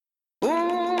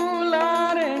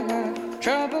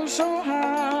so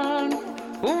hard,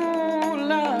 ooh,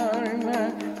 Lord,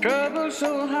 my trouble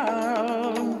so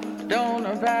hard. Don't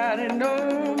nobody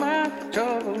know my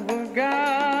trouble but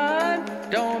God.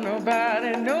 Don't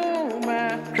nobody know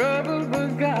my trouble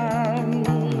but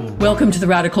God. Welcome to the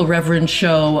Radical Reverend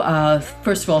show.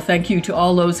 First of all, thank you to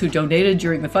all those who donated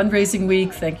during the fundraising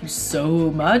week. Thank you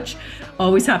so much.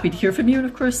 Always happy to hear from you. And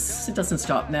of course, it doesn't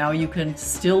stop now. You can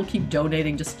still keep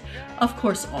donating, just of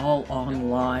course, all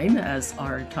online, as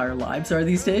our entire lives are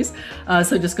these days.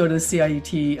 So just go to the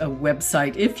CIUT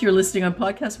website. If you're listening on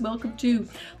podcast, welcome to.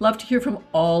 Love to hear from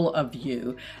all of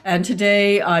you. And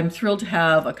today I'm thrilled to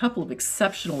have a couple of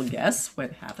exceptional guests.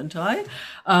 When haven't I?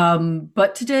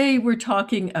 But today we're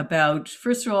talking about,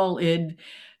 first of all, in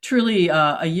truly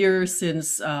a year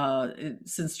since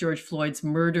George Floyd's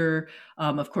murder.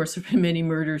 Of course, there have been many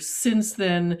murders since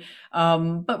then.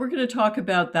 But we're going to talk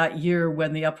about that year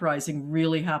when the uprising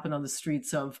really happened on the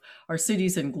streets of our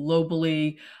cities and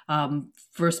globally.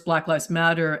 First, Black Lives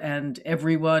Matter, and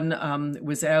everyone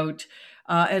was out.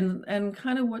 And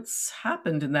kind of what's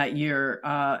happened in that year,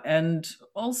 and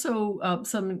also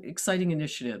some exciting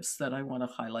initiatives that I want to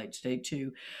highlight today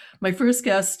too. My first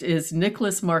guest is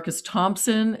Nicholas Marcus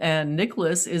Thompson, and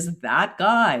Nicholas is that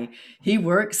guy. He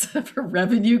works for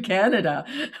Revenue Canada.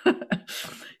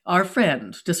 Our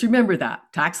friend, just remember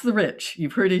that, tax the rich.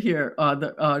 You've heard it here on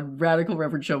the Radical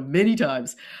Reverend show many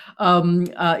times.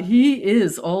 He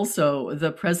is also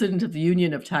the president of the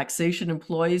Union of Taxation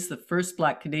Employees, the first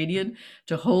Black Canadian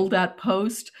to hold that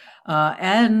post,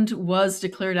 and was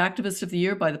declared Activist of the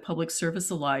Year by the Public Service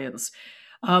Alliance.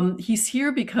 He's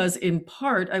here because, in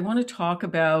part, I want to talk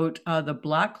about the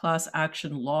Black Class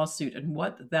Action lawsuit and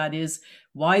what that is,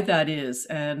 why that is,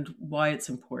 and why it's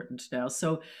important now.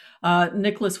 So,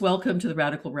 Nicholas, welcome to the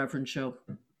Radical Reverend show.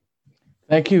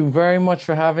 Thank you very much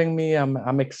for having me.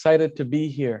 I'm excited to be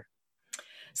here.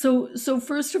 So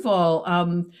first of all,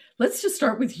 let's just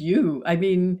start with you. I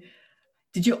mean,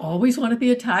 did you always want to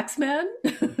be a tax man?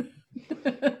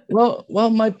 Well,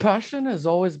 my passion has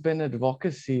always been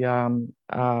advocacy.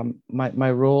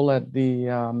 My role at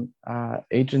the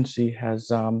agency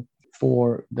has,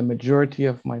 for the majority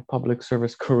of my public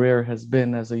service career, has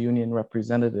been as a union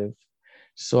representative.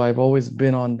 So I've always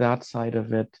been on that side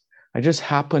of it. I just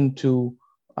happened to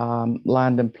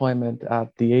land employment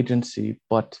at the agency,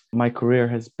 but my career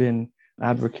has been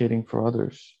advocating for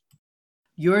others.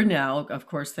 You're now, of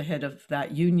course, the head of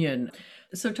that union.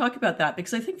 So talk about that,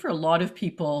 because I think for a lot of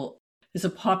people, there's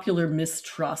a popular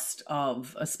mistrust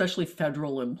of especially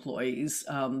federal employees,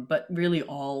 but really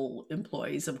all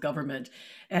employees of government.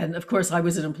 And of course, I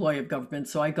was an employee of government,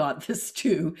 so I got this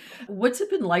too. What's it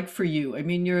been like for you? I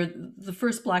mean, you're the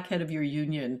first Black head of your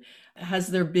union. Has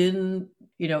there been,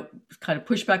 kind of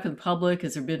pushback from the public?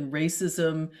 Has there been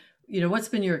racism? What's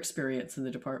been your experience in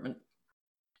the department?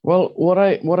 Well, what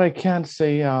I can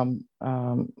say,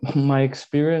 my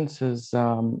experience has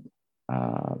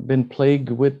been plagued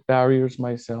with barriers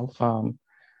myself.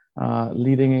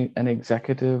 Leading an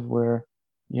executive where,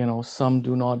 some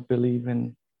do not believe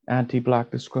in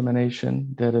anti-Black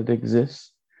discrimination, that it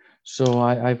exists. So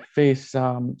I've faced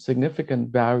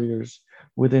significant barriers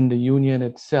within the union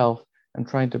itself, and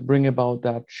trying to bring about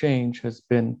that change has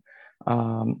been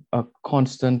a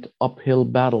constant uphill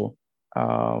battle.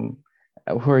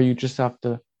 Where you just have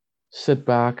to sit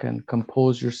back and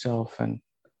compose yourself, and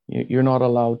you're not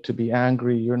allowed to be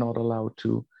angry. You're not allowed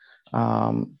to,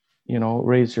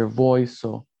 raise your voice.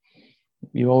 So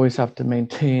you always have to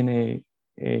maintain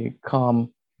a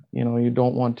calm, you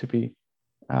don't want to be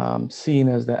seen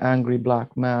as the angry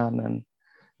Black man. And,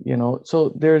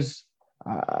 so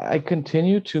I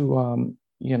continue to,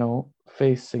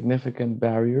 face significant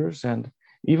barriers, and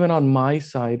even on my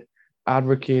side,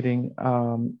 advocating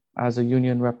as a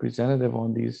union representative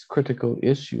on these critical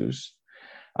issues.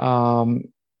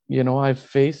 I've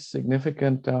faced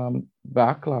significant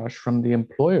backlash from the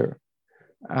employer.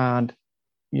 And,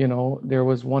 there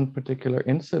was one particular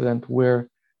incident where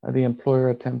the employer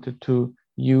attempted to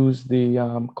use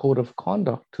the code of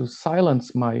conduct to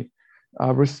silence my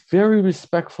very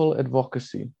respectful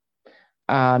advocacy.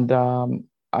 And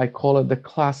I call it the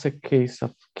classic case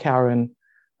of Karen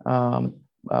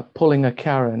pulling a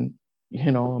Karen,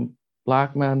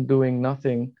 Black man doing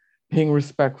nothing, being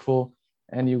respectful,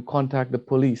 and you contact the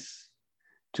police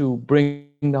to bring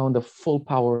down the full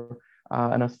power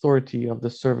and authority of the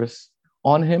service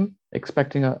on him,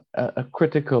 expecting a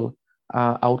critical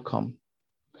outcome.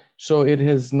 So it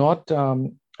is not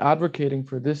advocating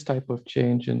for this type of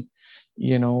change. And,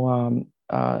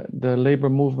 the labor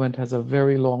movement has a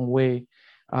very long way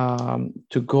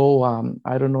to go.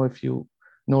 I don't know if you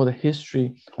know the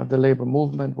history of the labor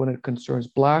movement when it concerns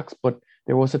Blacks, but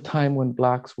there was a time when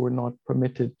Blacks were not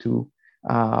permitted to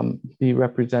be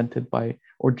represented by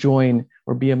or join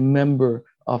or be a member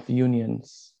of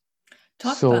unions.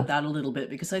 Talk about that a little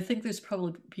bit, because I think there's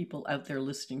probably people out there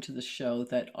listening to the show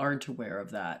that aren't aware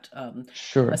of that,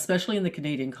 Sure. especially in the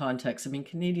Canadian context. I mean,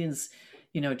 Canadians,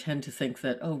 tend to think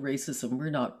that, oh,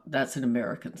 racism, that's an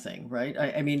American thing, right?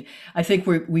 I mean, I think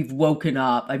we've woken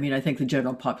up. I mean, I think the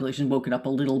general population woken up a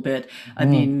little bit. I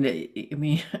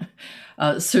mean,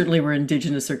 certainly where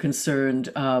Indigenous are concerned,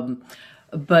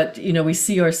 but we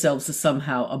see ourselves as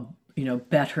somehow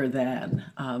better than.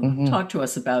 Talk to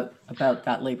us about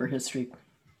that labor history.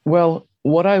 Well,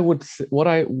 what I would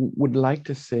like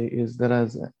to say is that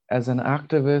as an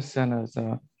activist and as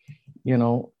a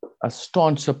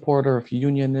staunch supporter of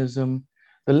unionism,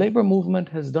 the labor movement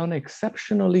has done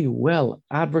exceptionally well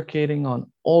advocating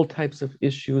on all types of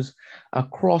issues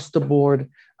across the board.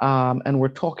 And we're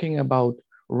talking about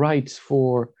rights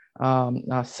for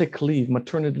sick leave,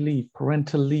 maternity leave,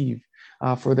 parental leave,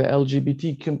 for the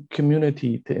LGBT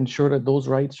community to ensure that those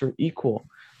rights are equal.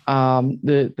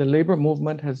 The labor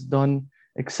movement has done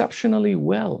exceptionally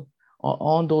well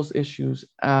on those issues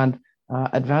and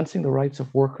advancing the rights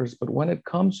of workers. But when it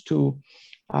comes to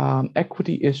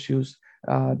equity issues,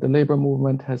 the labor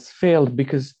movement has failed,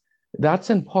 because that's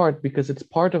in part because it's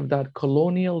part of that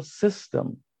colonial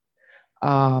system,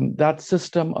 that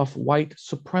system of white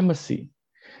supremacy.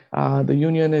 The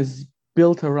union is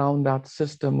built around that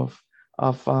system of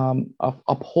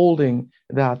upholding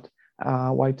that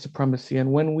white supremacy.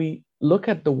 And when we look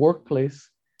at the workplace,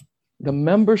 the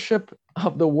membership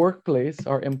of the workplace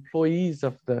are employees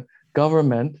of the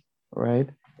government, right?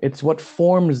 It's what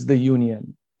forms the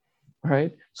union,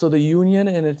 right? So the union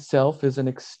in itself is an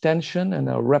extension and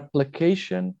a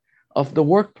replication of the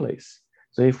workplace.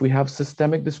 So if we have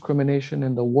systemic discrimination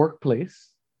in the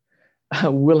workplace,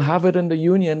 we'll have it in the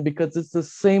union, because it's the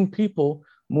same people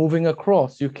moving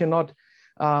across. You cannot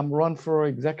run for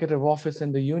executive office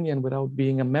in the union without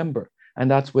being a member, and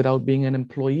that's without being an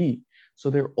employee. So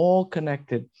they're all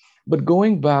connected. But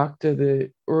going back to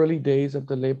the early days of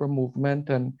the labor movement,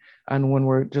 and when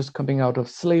we're just coming out of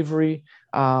slavery,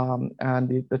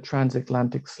 and the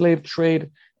transatlantic slave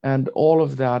trade and all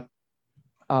of that,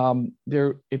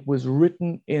 it was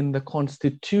written in the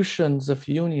constitutions of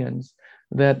unions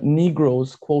that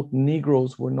Negroes, quote,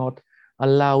 Negroes were not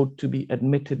allowed to be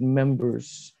admitted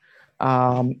members.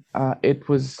 It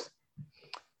was,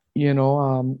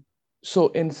 so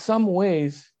in some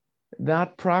ways,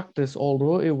 that practice,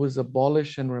 although it was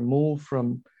abolished and removed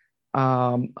from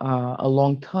a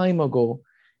long time ago,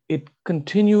 it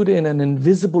continued in an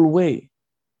invisible way.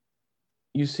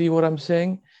 You see what I'm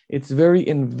saying? It's very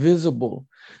invisible.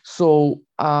 So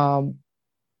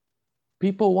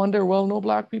people wonder, well, no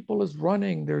Black people is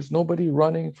running. There's nobody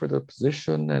running for the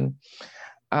position.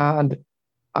 And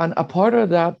a part of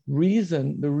that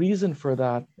reason, the reason for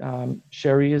that,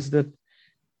 Sherry, is that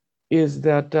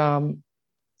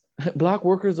Black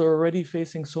workers are already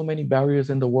facing so many barriers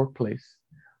in the workplace.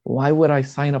 Why would I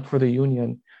sign up for the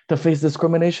union? To face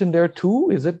discrimination there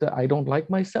too? Is it that I don't like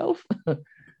myself?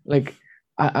 Like,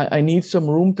 I need some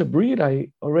room to breathe. I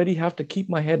already have to keep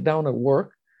my head down at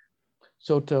work.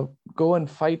 So to go and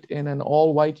fight in an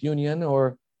all-white union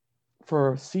or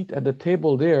for a seat at the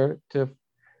table there, to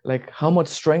like, how much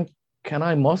strength can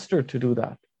I muster to do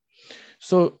that?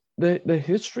 So the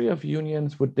history of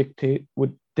unions would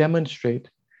demonstrate,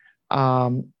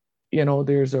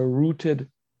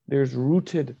 there's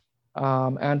rooted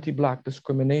anti-Black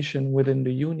discrimination within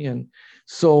the union.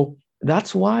 So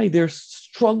that's why they're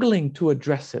struggling to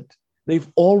address it. They've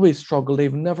always struggled.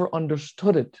 They've never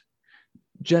understood it.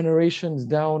 Generations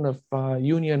down of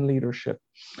union leadership.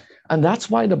 And that's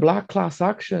why the Black class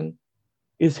action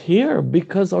is here,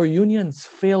 because our unions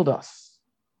failed us.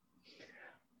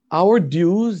 Our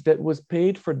dues that was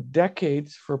paid for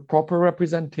decades for proper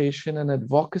representation and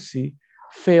advocacy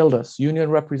failed us. Union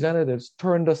representatives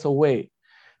turned us away.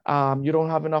 You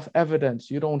don't have enough evidence.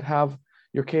 Your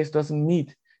case doesn't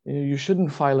meet. You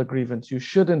shouldn't file a grievance. You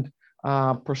shouldn't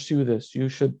pursue this.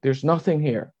 There's nothing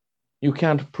here. You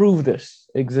can't prove this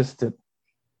existed,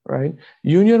 right?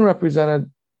 Union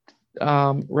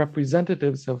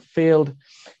representatives have failed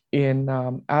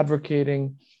in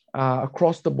advocating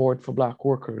across the board for Black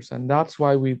workers, and that's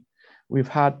why we've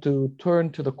had to turn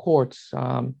to the courts.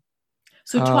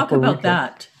 So talk for about retail.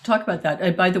 that. Talk about that.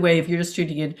 And by the way, if you're just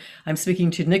tuning in, I'm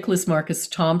speaking to Nicholas Marcus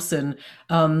Thompson,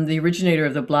 the originator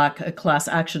of the Black Class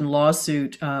Action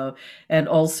lawsuit, and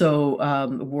also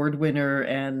award winner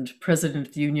and president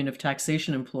of the Union of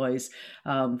Taxation Employees,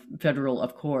 federal,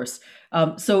 of course.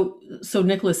 So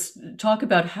Nicholas, talk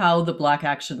about how the Black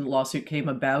Action lawsuit came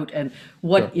about and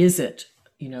what Sure. is it?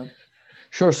 You know.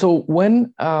 Sure. So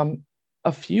when in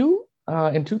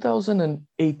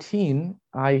 2018,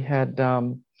 I had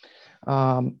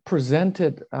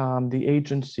presented the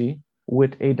agency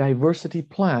with a diversity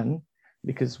plan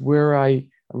because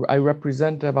I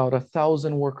represent about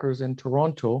 1,000 workers in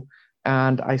Toronto,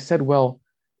 and I said, well,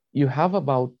 you have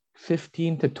about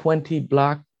 15 to 20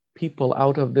 Black people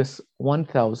out of this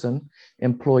 1,000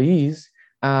 employees,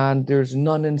 and there's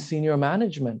none in senior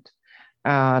management,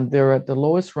 and they're at the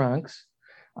lowest ranks.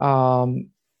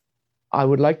 I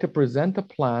would like to present a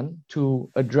plan to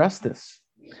address this.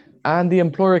 And the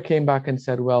employer came back and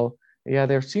said, well, yeah,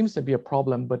 there seems to be a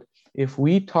problem, but if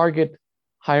we target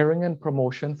hiring and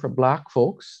promotion for Black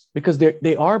folks, because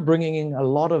they are bringing in a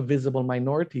lot of visible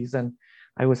minorities, and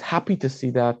I was happy to see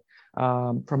that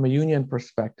from a union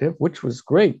perspective, which was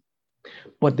great,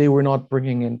 but they were not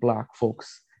bringing in Black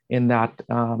folks in that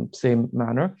same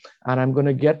manner. And I'm going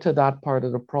to get to that part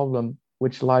of the problem,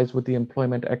 which lies with the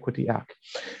Employment Equity Act.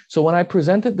 So when I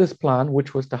presented this plan,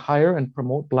 which was to hire and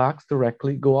promote Blacks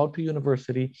directly, go out to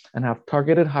university and have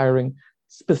targeted hiring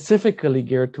specifically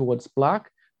geared towards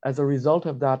Black as a result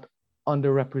of that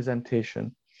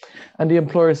underrepresentation. And the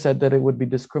employer said that it would be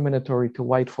discriminatory to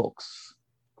white folks.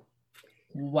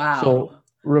 Wow. So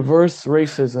reverse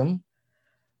racism,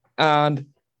 and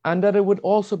that it would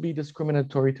also be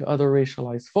discriminatory to other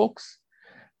racialized folks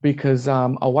because a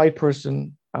white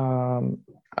person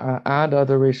and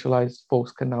other racialized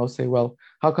folks can now say, well,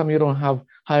 how come you don't have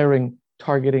hiring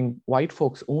targeting white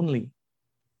folks only?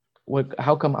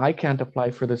 How come I can't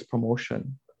apply for this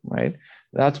promotion, right?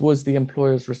 That was the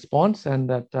employer's response, and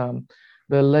that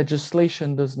the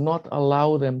legislation does not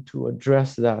allow them to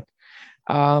address that.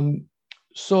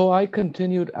 So I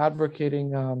continued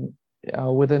advocating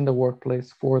within the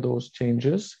workplace for those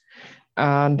changes.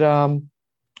 And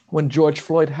when George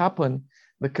Floyd happened,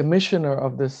 the commissioner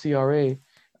of the CRA,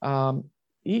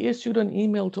 he issued an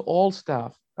email to all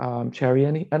staff, Cherry,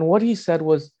 and what he said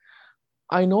was,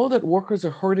 I know that workers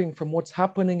are hurting from what's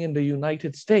happening in the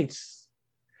United States.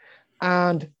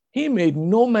 And he made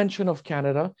no mention of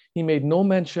Canada. He made no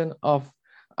mention of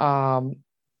the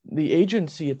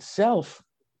agency itself.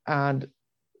 And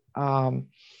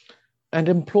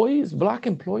employees, Black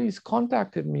employees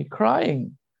contacted me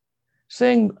crying,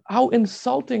 saying how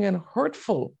insulting and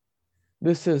hurtful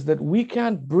this is, that we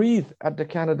can't breathe at the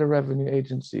Canada Revenue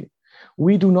Agency.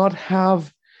 We do not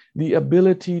have the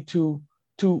ability to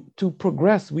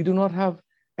progress. We do not have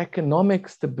economic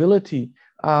stability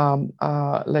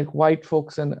like white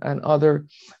folks and other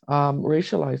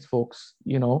racialized folks,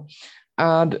 you know.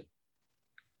 And,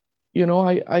 you know,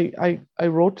 I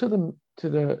wrote to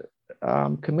the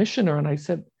commissioner and I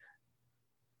said,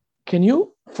 can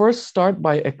you first start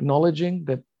by acknowledging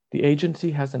that the agency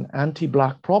has an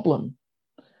anti-Black problem?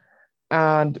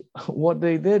 And what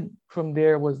they did from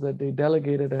there was that they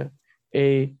delegated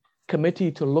a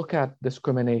committee to look at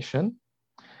discrimination.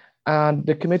 And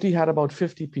the committee had about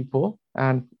 50 people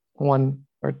and 1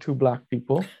 or 2 Black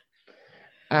people.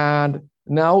 And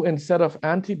now, instead of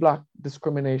anti-Black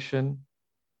discrimination,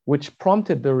 which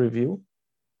prompted the review,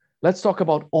 let's talk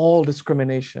about all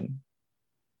discrimination.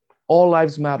 All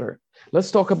lives matter. Let's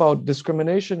talk about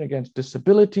discrimination against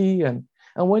disability. And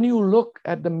when you look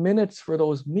at the minutes for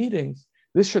those meetings,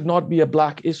 this should not be a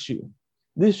Black issue.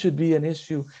 This should be an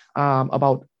issue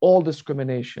about all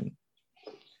discrimination.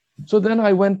 So then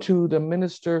I went to the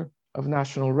Minister of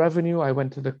National Revenue. I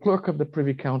went to the Clerk of the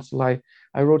Privy Council. I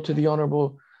wrote to the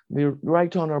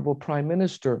Right Honorable Prime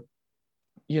Minister,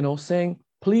 you know, saying,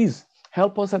 please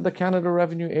help us at the Canada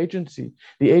Revenue Agency.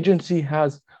 The agency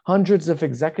has hundreds of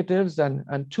executives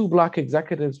and 2 Black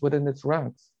executives within its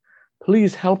ranks.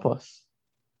 Please help us,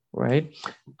 right?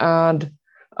 And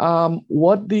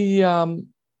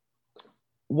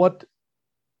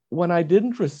when I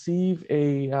didn't receive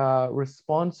a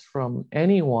response from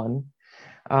anyone,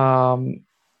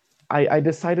 I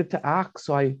decided to act.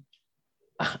 So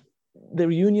the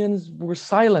unions were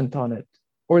silent on it,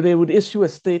 or they would issue a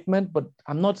statement, but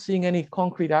I'm not seeing any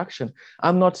concrete action.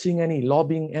 I'm not seeing any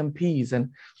lobbying MPs and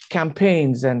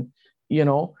campaigns, and you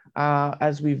know,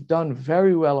 as we've done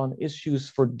very well on issues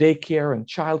for daycare and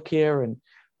childcare and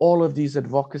all of these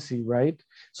advocacy, right?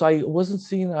 So I wasn't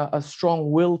seeing a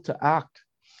strong will to act.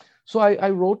 So I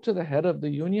wrote to the head of the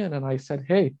union and I said,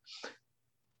 hey,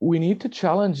 we need to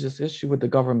challenge this issue with the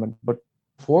government. But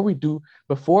before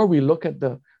we look at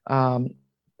the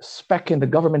speck in the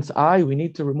government's eye, we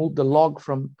need to remove the log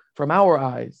from our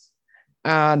eyes.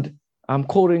 And I'm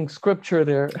quoting scripture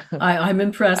there. I'm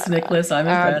impressed, Nicholas. I'm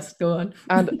impressed. Go on.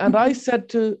 and I said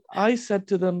to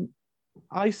the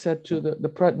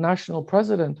national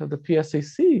president of the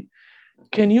PSAC,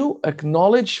 can you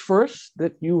acknowledge first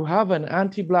that you have an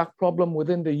anti-Black problem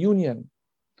within the union?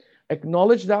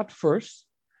 Acknowledge that first.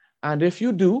 And if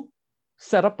you do,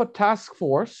 set up a task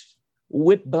force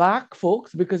with Black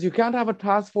folks, because you can't have a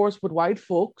task force with white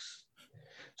folks.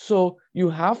 So you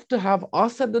have to have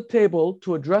us at the table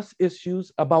to address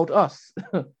issues about us.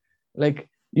 Like,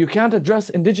 you can't address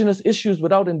Indigenous issues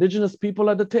without Indigenous people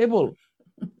at the table.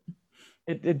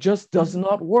 It just does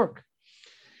not work.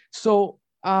 So,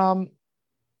 the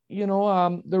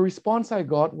response I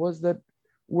got was that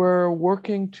we're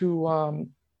working to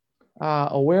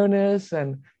awareness,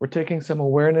 and we're taking some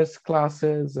awareness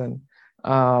classes, and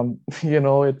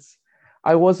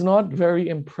I was not very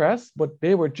impressed, but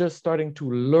they were just starting to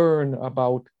learn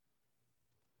about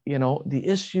the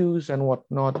issues and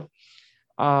whatnot.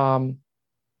 And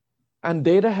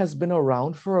data has been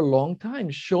around for a long time,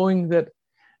 showing that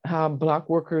Black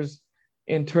workers,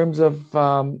 in terms of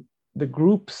the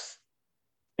groups,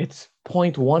 it's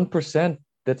 0.1%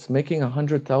 that's making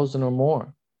 100,000 or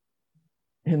more.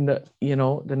 And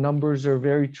the numbers are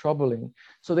very troubling.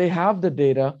 So they have the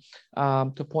data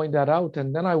to point that out.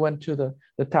 And then I went to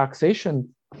the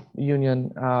taxation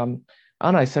union, and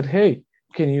I said, hey,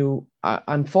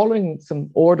 I'm following some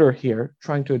order here,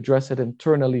 trying to address it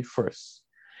internally first.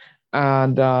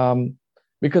 And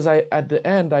because at the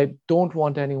end, I don't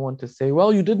want anyone to say,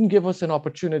 well, you didn't give us an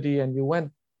opportunity, and you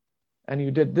went and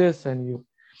you did this, and you,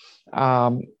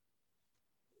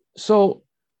 so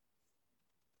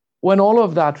when all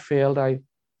of that failed, I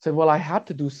said, well, I had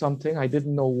to do something. I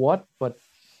didn't know what, but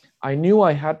I knew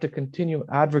I had to continue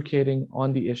advocating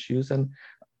on the issues. And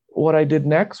what I did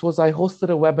next was I hosted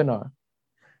a webinar,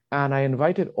 and I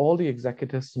invited all the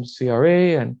executives from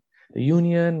CRA and the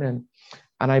union, and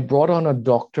I brought on a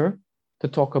doctor to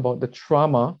talk about the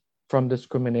trauma from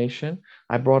discrimination.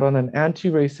 I brought on an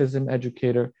anti-racism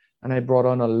educator, and I brought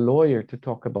on a lawyer to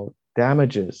talk about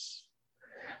damages.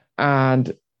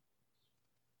 And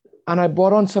I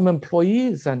brought on some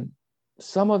employees, and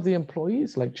some of the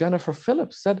employees, like Jennifer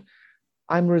Phillips, said,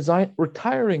 I'm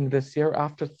retiring this year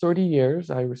after 30 years.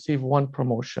 I received one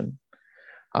promotion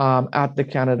at the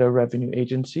Canada Revenue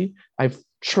Agency. I've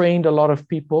trained a lot of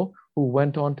people who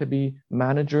went on to be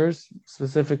managers,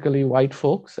 specifically white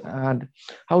folks, and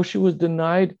how she was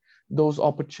denied those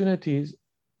opportunities.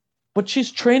 But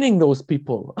she's training those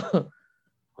people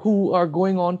who are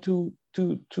going on to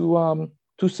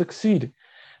succeed.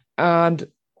 And,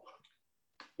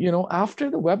 after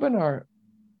the webinar,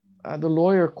 the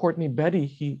lawyer, Courtney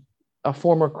Betty, a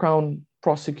former Crown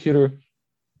prosecutor,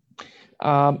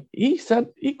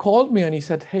 he called me and he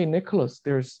said, hey, Nicholas,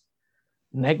 there's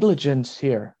negligence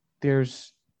here.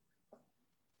 There's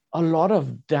a lot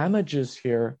of damages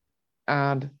here.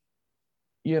 And,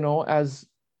 as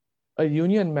a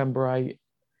union member,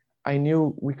 I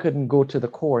knew we couldn't go to the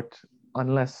court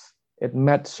unless it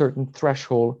met certain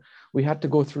threshold. We had to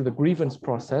go through the grievance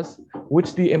process,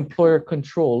 which the employer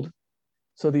controlled.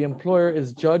 So the employer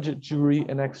is judge, jury,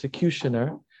 and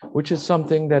executioner, which is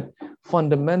something that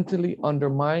fundamentally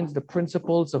undermines the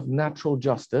principles of natural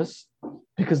justice,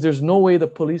 because there's no way the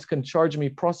police can charge me,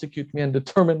 prosecute me, and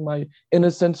determine my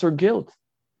innocence or guilt.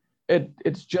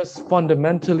 It's just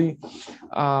fundamentally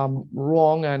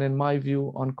wrong, and in my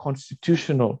view,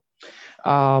 unconstitutional.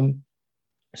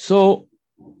 So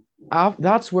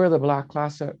that's where the Black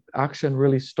Class Action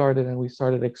really started, and we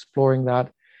started exploring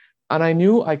that. And I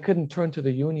knew I couldn't turn to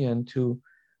the union to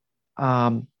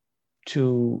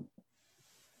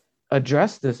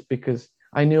address this, because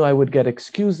I knew I would get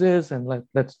excuses and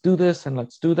let's do this and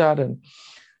let's do that, and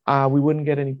we wouldn't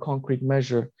get any concrete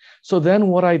measure. So then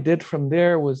what I did from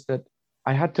there was that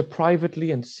I had to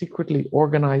privately and secretly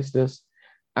organize this,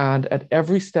 and at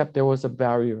every step there was a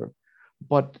barrier.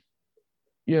 But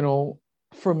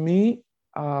for me,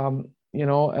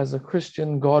 as a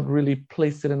Christian, God really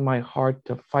placed it in my heart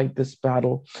to fight this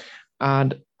battle.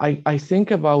 And I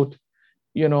think about,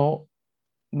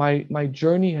 my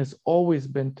journey has always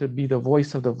been to be the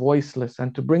voice of the voiceless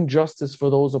and to bring justice for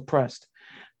those oppressed.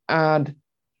 And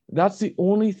that's the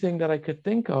only thing that I could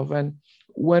think of. And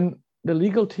when the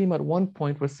legal team at one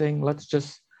point was saying, let's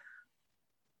just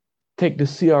take the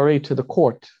CRA to the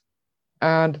court.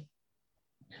 And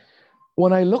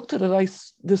when I looked at it,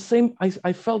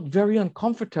 I felt very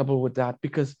uncomfortable with that,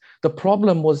 because the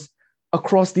problem was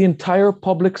across the entire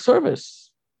public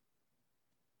service.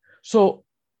 So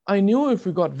I knew if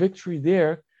we got victory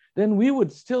there, then we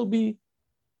would still be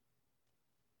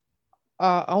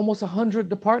almost 100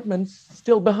 departments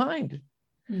still behind.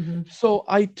 Mm-hmm. So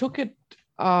I took it,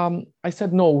 I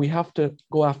said, no, we have to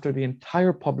go after the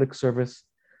entire public service.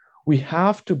 We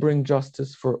have to bring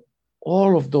justice for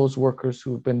all of those workers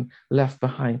who've been left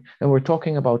behind. And we're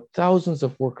talking about thousands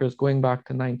of workers going back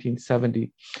to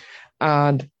 1970.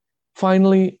 And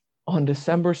finally, on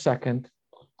December 2nd,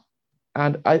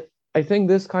 and I think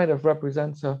this kind of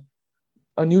represents a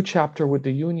new chapter with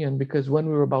the union, because when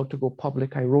we were about to go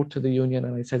public, I wrote to the union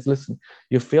and I said, listen,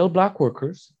 you failed Black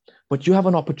workers, but you have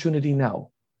an opportunity now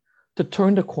to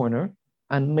turn the corner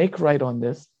and make right on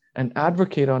this and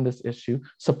advocate on this issue,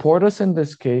 support us in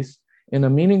this case in a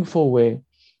meaningful way.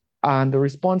 And the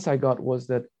response I got was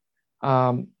that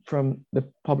from the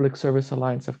Public Service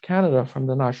Alliance of Canada, from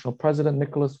the national president,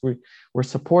 Nicholas, we're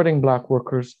supporting Black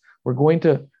workers. We're going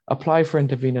to apply for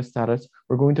intervenor status.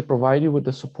 We're going to provide you with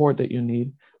the support that you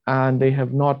need. And they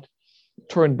have not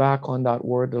turned back on that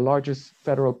word, the largest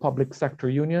federal public sector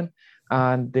union.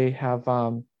 And they have,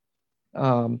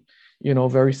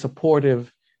 very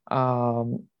supportive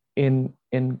in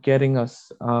getting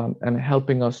us and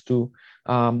helping us to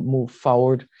move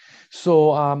forward.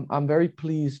 So I'm very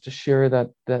pleased to share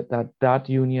that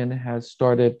union has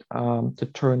started to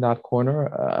turn that corner.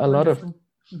 A lot of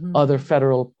other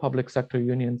federal public sector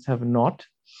unions have not.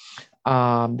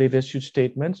 They've issued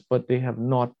statements, but they have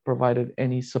not provided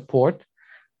any support.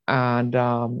 And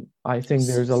I think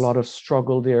there's a lot of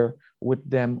struggle there with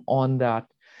them on that.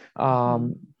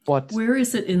 But where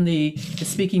is it in the,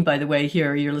 speaking, by the way,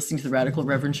 here, you're listening to the Radical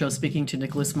Reverend show, speaking to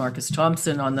Nicholas Marcus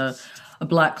Thompson on a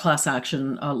Black class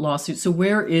action lawsuit. So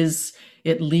where is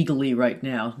it legally right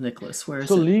now, Nicholas? Where is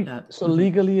it at? So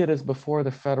legally, it is before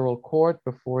the federal court,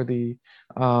 before the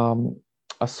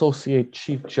Associate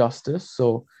Chief Justice.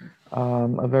 So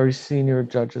a very senior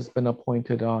judge has been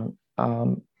appointed on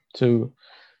to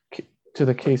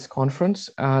the case conference.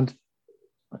 And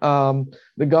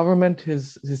the government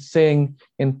is saying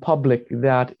in public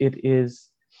that it is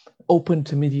open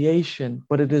to mediation,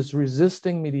 but it is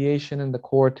resisting mediation in the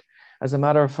court. As a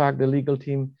matter of fact, their legal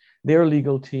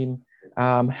team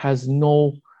has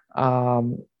no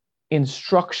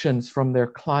instructions from their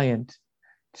client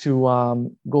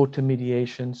to go to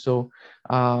mediation. So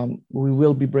we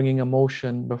will be bringing a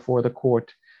motion before the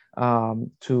court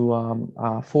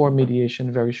for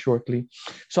mediation very shortly.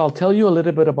 So I'll tell you a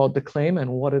little bit about the claim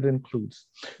and what it includes.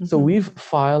 So we've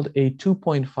filed a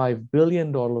 $2.5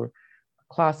 billion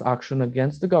class action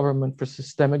against the government for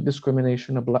systemic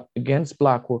discrimination against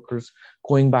Black workers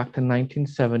going back to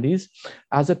 1970s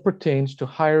as it pertains to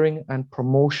hiring and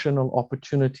promotional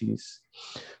opportunities.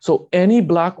 So any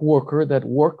Black worker that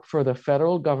worked for the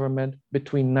federal government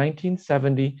between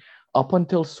 1970 up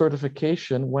until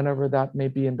certification, whenever that may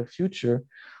be in the future,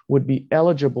 would be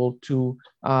eligible to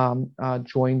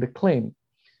join the claim.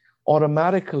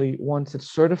 Automatically, once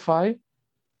it's certified,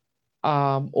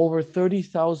 over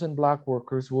 30,000 Black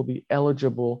workers will be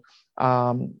eligible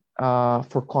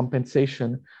for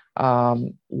compensation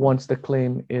once the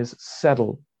claim is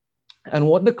settled. And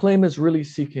what the claim is really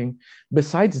seeking,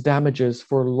 besides damages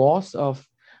for loss of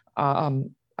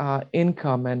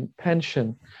income and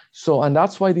pension. And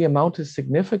that's why the amount is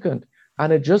significant.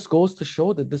 And it just goes to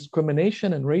show that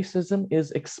discrimination and racism is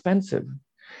expensive.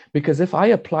 Because if I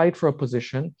applied for a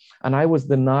position and I was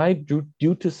denied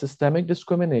due to systemic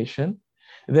discrimination,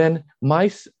 then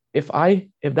if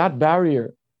that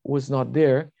barrier was not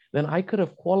there, then I could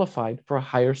have qualified for a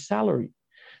higher salary.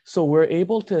 So we're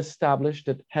able to establish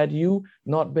that had you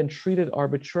not been treated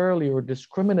arbitrarily or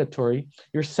discriminatory,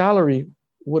 your salary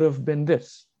would have been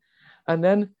this. And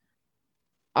then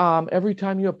every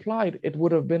time you applied, it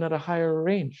would have been at a higher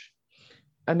range.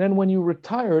 And then when you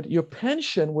retired, your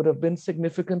pension would have been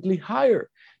significantly higher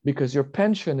because your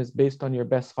pension is based on your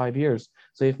best 5 years.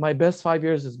 So if my best 5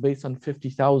 years is based on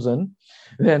 50,000,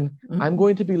 then I'm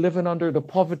going to be living under the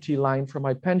poverty line for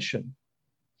my pension,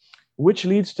 which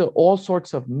leads to all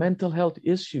sorts of mental health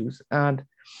issues and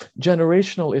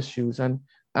generational issues and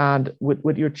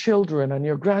with your children and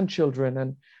your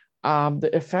grandchildren. And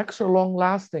the effects are long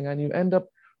lasting, and you end up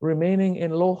remaining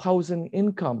in low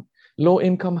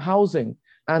income housing.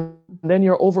 And then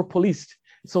you're over policed.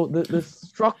 So the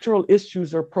structural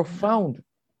issues are profound.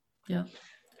 Yeah.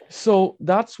 So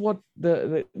that's what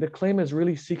the claim is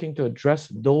really seeking to address,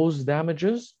 those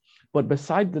damages. But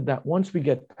beside that, once we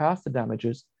get past the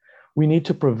damages, we need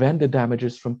to prevent the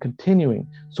damages from continuing.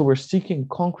 So we're seeking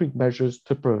concrete measures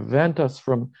to prevent us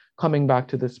from coming back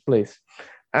to this place.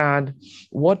 And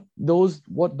what those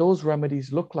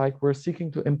remedies look like, we're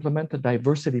seeking to implement a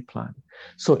diversity plan.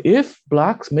 So if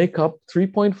Blacks make up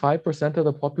 3.5% of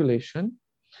the population,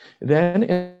 then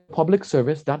in public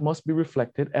service, that must be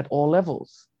reflected at all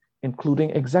levels, including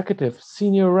executive,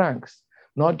 senior ranks,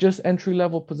 not just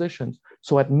entry-level positions.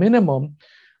 So at minimum,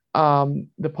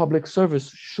 the public service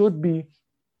should be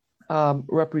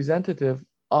representative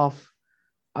of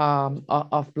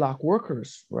Black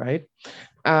workers, right?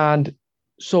 And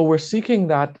so we're seeking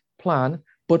that plan,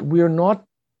 but we're not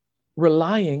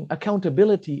relying,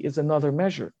 accountability is another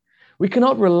measure. We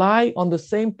cannot rely on the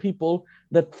same people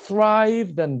that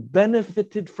thrived and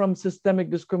benefited from systemic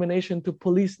discrimination to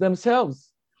police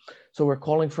themselves. So we're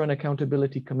calling for an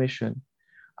accountability commission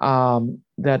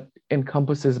that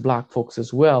encompasses Black folks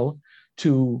as well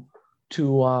to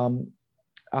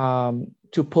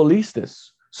police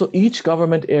this. So each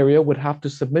government area would have to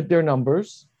submit their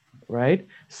numbers, right?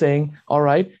 Saying, all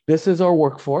right, this is our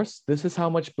workforce, this is how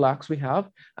much Blacks we have,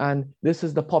 and this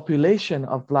is the population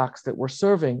of Blacks that we're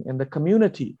serving in the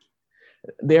community.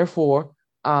 Therefore,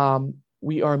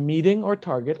 we are meeting our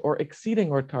target or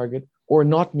exceeding our target or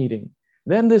not meeting.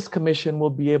 Then this commission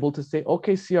will be able to say,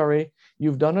 okay, CRA,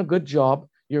 you've done a good job,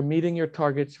 you're meeting your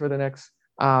targets for the next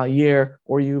year,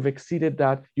 or you've exceeded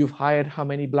that, you've hired how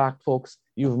many Black folks,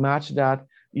 you've matched that,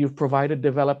 you've provided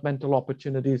developmental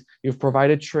opportunities, you've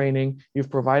provided training, you've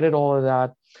provided all of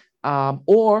that,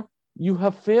 or you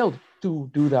have failed to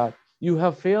do that. You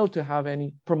have failed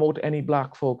to promote any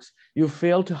Black folks. You've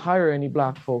failed to hire any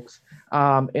Black folks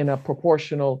in a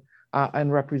proportional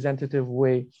and representative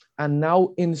way. And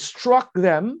now instruct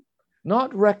them,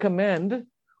 not recommend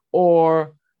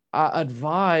or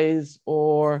advise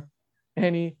or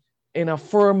in a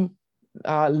firm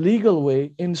legal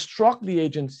way, instruct the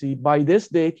agency, by this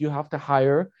date, you have to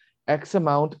hire X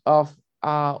amount of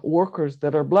workers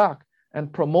that are Black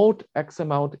and promote X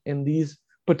amount in these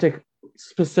particular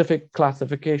specific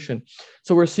classification.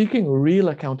 So we're seeking real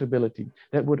accountability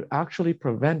that would actually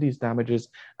prevent these damages.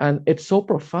 And it's so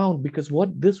profound because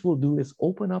what this will do is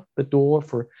open up the door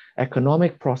for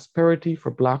economic prosperity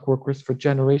for Black workers for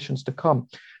generations to come.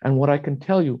 And what I can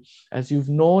tell you, as you've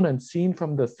known and seen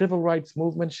from the civil rights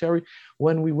movement, Sherry,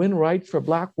 when we win rights for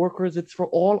Black workers, it's for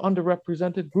all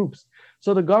underrepresented groups.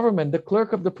 So the government, the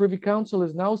clerk of the Privy Council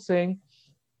is now saying,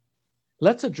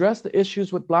 let's address the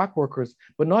issues with Black workers,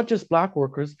 but not just Black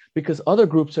workers, because other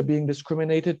groups are being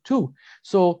discriminated too.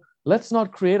 So let's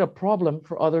not create a problem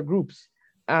for other groups.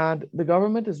 And the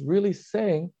government is really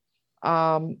saying,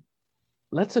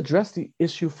 let's address the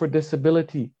issue for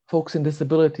disability, folks in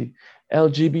disability,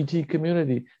 LGBT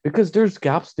community, because there's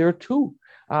gaps there too.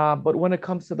 But when it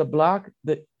comes to the Black,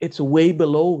 it's way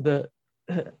below the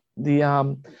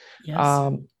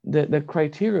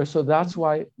criteria. So that's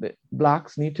why the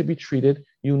Blacks need to be treated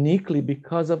uniquely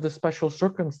because of the special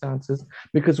circumstances.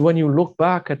 Because when you look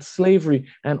back at slavery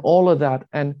and all of that,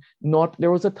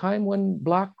 there was a time when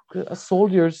Black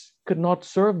soldiers could not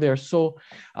serve there. So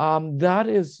that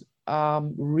is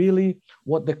really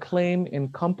what the claim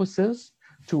encompasses,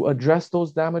 to address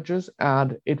those damages,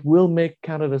 and it will make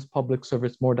Canada's public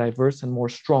service more diverse and more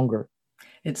stronger.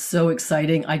 It's so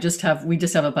exciting. We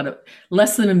just have about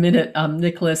less than a minute.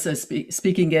 Nicholas,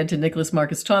 speaking again to Nicholas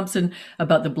Marcus Thompson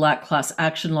about the Black Class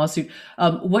Action lawsuit.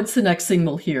 What's the next thing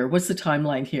we'll hear? What's the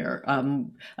timeline here?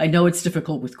 I know it's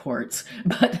difficult with courts,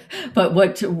 but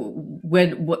what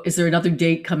is there another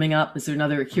date coming up? Is there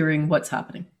another hearing? What's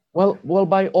happening? Well,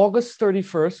 by August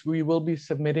 31st, we will be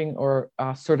submitting our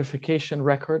certification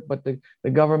record, but the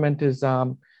government is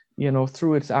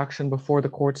through its action before the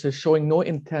courts, is showing no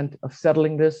intent of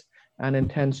settling this and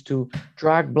intends to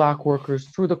drag Black workers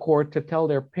through the court to tell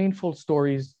their painful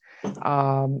stories,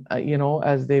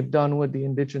 as they've done with the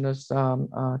Indigenous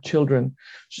children.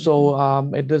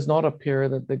 So it does not appear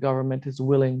that the government is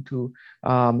willing to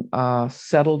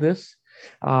settle this.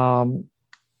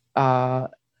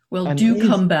 Well, do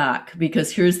come back,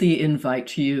 because here's the invite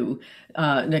to you,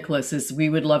 Nicholas, is we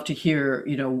would love to hear,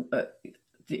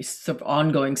 the sort of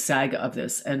ongoing saga of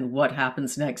this and what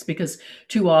happens next, because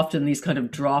too often these kind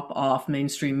of drop off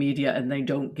mainstream media and they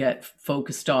don't get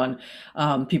focused on,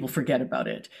 people forget about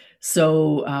it.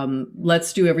 So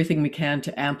let's do everything we can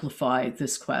to amplify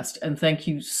this quest. And thank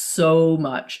you so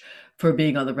much for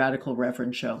being on the Radical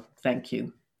Reverend show. Thank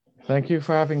you. Thank you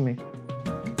for having me.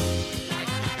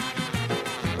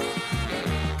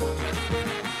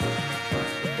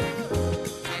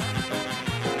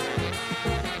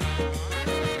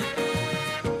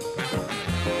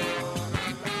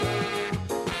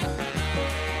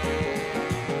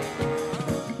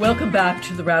 Welcome back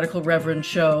to the Radical Reverend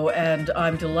show, and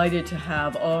I'm delighted to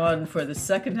have on for the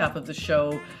second half of the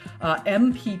show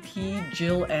MPP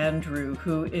Jill Andrew,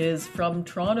 who is from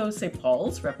Toronto St.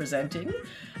 Paul's representing,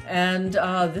 and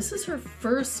this is her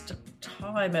first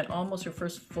time and almost her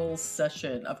first full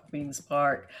session of Queen's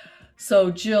Park.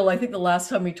 So Jill, I think the last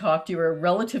time we talked, you were a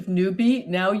relative newbie.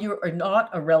 Now you are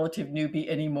not a relative newbie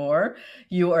anymore.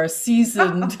 You are a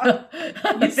seasoned,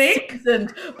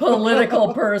 seasoned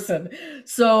political person.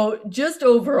 So just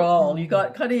overall, you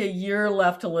got kind of a year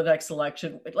left till the next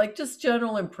election. Like just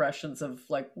general impressions of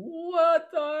like, what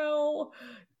the hell?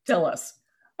 Tell us.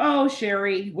 Oh,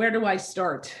 Sherry, where do I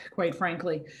start, quite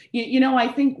frankly? You know, I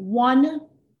think one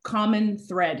common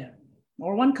thread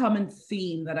or one common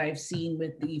theme that I've seen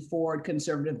with the Ford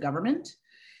Conservative government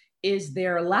is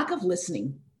their lack of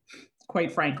listening,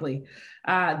 quite frankly,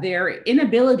 their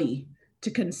inability to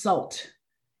consult.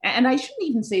 And I shouldn't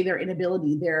even say their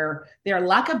inability, their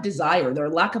lack of desire, their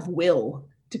lack of will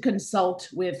to consult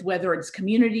with whether it's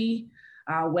community,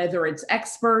 whether it's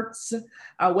experts,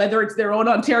 whether it's their own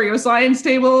Ontario science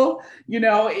table. You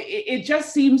know, it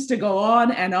just seems to go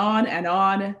on and on and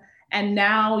on. And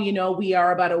now, you know, we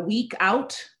are about a week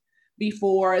out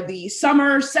before the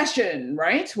summer session,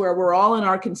 right? Where we're all in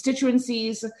our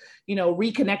constituencies, you know,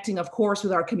 reconnecting, of course,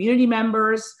 with our community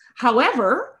members.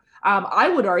 However, I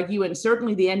would argue, and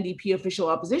certainly the NDP official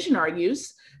opposition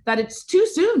argues, that it's too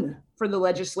soon for the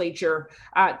legislature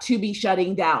to be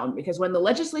shutting down. Because when the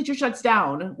legislature shuts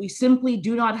down, we simply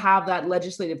do not have that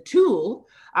legislative tool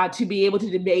to be able to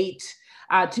debate,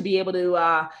 to be able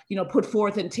to, you know, put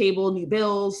forth and table new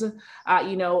bills,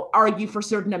 you know, argue for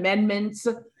certain amendments.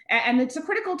 And it's a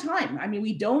critical time. I mean,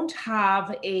 we don't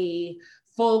have a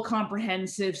full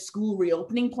comprehensive school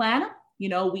reopening plan. You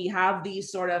know, we have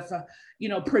these sort of, you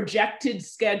know, projected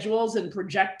schedules and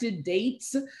projected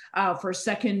dates for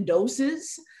second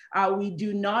doses. We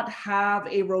do not have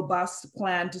a robust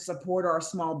plan to support our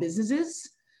small businesses.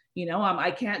 You know,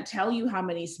 I can't tell you how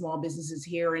many small businesses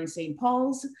here in St.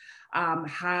 Paul's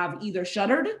have either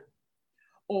shuttered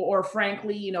or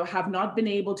frankly, you know, have not been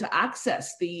able to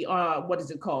access the, what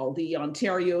is it called? The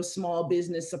Ontario Small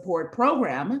Business Support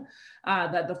Program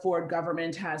that the Ford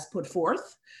government has put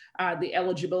forth. The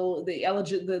eligibility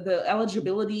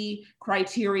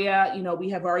criteria, you know, we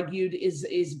have argued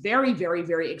is very, very,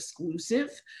 very exclusive.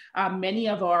 Many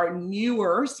of our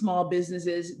newer small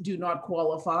businesses do not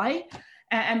qualify.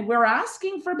 And we're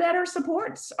asking for better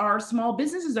supports. Our small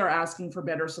businesses are asking for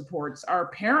better supports. Our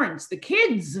parents, the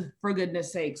kids, for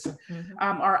goodness sakes,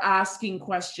 are asking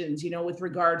questions, you know, with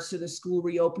regards to the school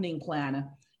reopening plan.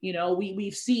 You know,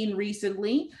 we've seen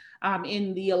recently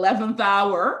in the 11th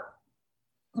hour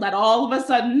that all of a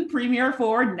sudden Premier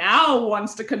Ford now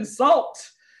wants to consult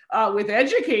with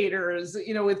educators,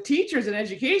 you know, with teachers and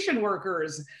education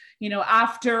workers. You know,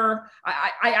 after,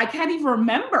 I can't even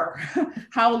remember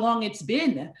how long it's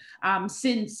been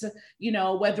since, you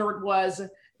know, whether it was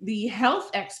the health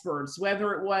experts,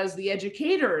 whether it was the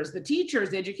educators, the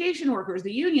teachers, the education workers,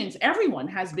 the unions, everyone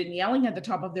has been yelling at the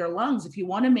top of their lungs, if you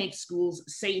want to make schools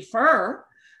safer,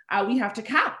 we have to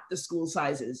cap the school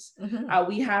sizes.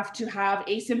 We have to have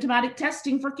asymptomatic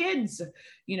testing for kids.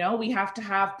 You know, we have to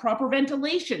have proper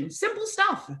ventilation, simple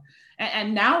stuff.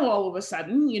 And now all of a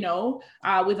sudden, you know,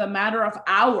 with a matter of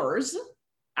hours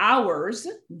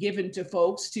given to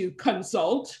folks to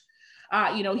consult,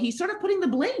 you know, he's sort of putting the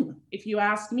blame, if you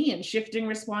ask me, and shifting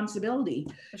responsibility,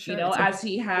 you know, as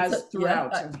he has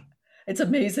throughout. Yeah, it's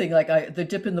amazing, like the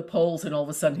dip in the polls and all of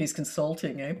a sudden he's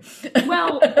consulting, eh?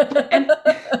 Well, and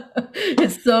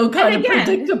it's so kind of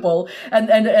predictable.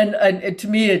 And to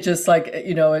me, it just like,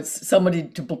 you know, it's somebody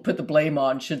to put the blame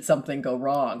on should something go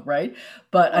wrong, right?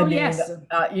 But I mean, yes.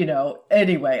 You know,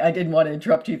 anyway, I didn't want to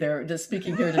interrupt you there. Just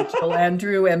speaking here to Jill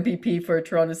Andrew, MPP for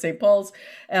Toronto St. Paul's,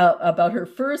 about her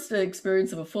first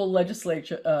experience of a full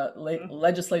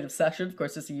legislative session. Of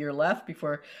course, there's a year left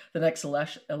before the next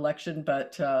election,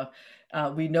 but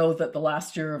we know that the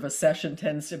last year of a session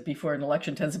before an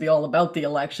election tends to be all about the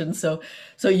election. So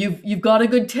you've got a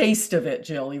good taste of it,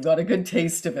 Jill. You've got a good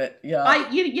taste of it. Yeah.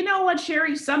 You know what,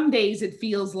 Sherry? Some days it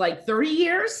feels like 30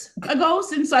 years ago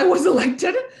since I was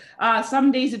elected.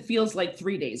 Some days it feels like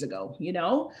 3 days ago. You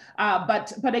know,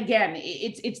 but again,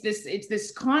 it's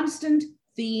this constant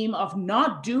theme of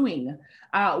not doing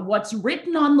what's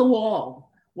written on the wall.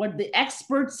 What the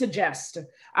experts suggest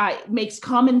makes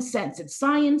common sense. It's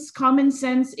science, common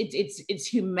sense. It's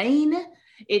humane.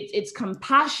 It's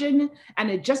compassion,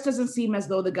 and it just doesn't seem as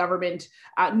though the government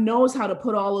knows how to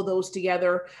put all of those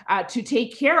together to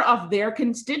take care of their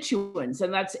constituents,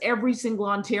 and that's every single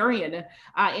Ontarian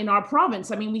in our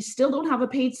province. I mean, we still don't have a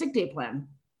paid sick day plan.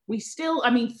 We still, I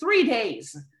mean, 3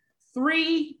 days,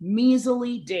 3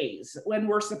 measly days when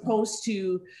we're supposed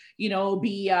to,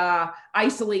 be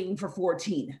isolating for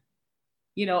 14.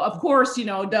 Of course,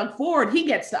 Doug Ford, he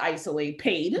gets to isolate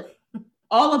paid.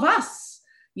 All of us,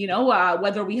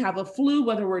 whether we have a flu,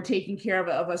 whether we're taking care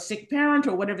of a sick parent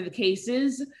or whatever the case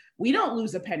is, we don't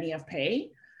lose a penny of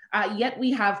pay. Yet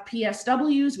we have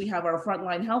PSWs, we have our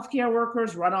frontline healthcare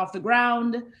workers run off the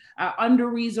ground,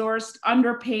 under-resourced,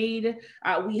 underpaid.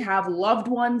 We have loved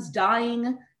ones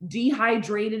dying,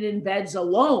 dehydrated in beds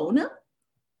alone.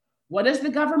 What does the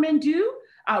government do?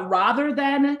 Rather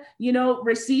than,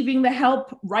 receiving the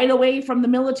help right away from the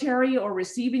military or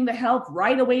receiving the help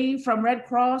right away from Red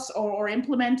Cross or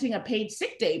implementing a paid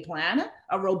sick day plan,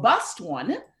 a robust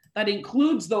one that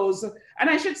includes those, and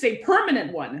I should say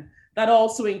permanent one, that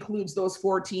also includes those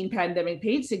 14 pandemic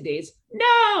paid sick days.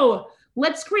 No,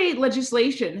 let's create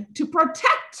legislation to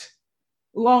protect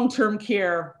long-term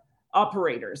care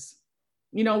operators.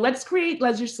 Let's create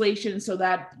legislation so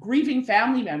that grieving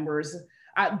family members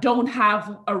don't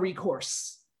have a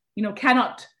recourse,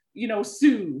 cannot,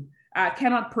 sue,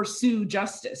 cannot pursue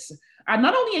justice,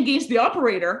 not only against the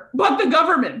operator, but the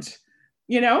government,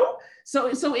 So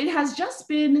it has just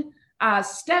been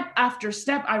step after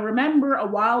step. I remember a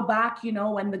while back,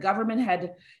 when the government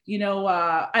had,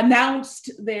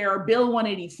 announced their Bill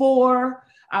 184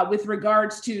 with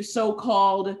regards to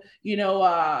so-called,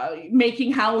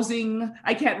 making housing.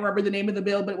 I can't remember the name of the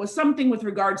bill, but it was something with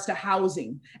regards to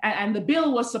housing. And the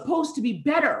bill was supposed to be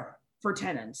better for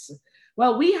tenants.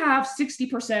 Well, we have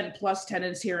 60% plus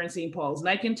tenants here in St. Paul's, and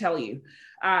I can tell you,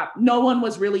 no one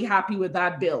was really happy with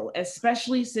that bill,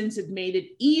 especially since it made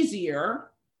it easier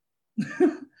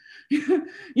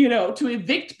to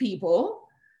evict people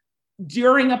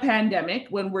during a pandemic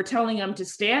when we're telling them to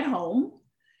stay at home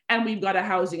and we've got a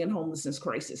housing and homelessness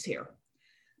crisis here.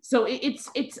 So it's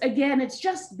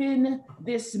just been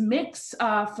this mix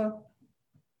of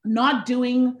not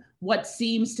doing what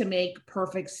seems to make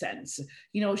perfect sense,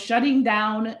 shutting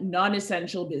down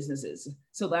non-essential businesses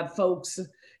so that folks,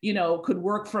 could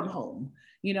work from home,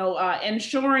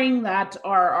 ensuring that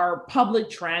our public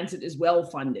transit is well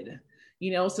funded,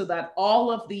 so that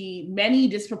all of the many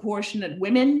disproportionate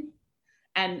women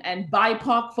and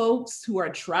BIPOC folks who are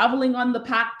traveling on the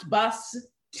packed bus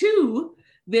to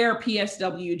their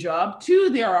PSW job, to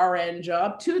their RN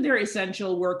job, to their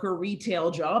essential worker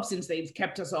retail job, since they've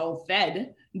kept us all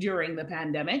fed during the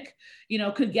pandemic,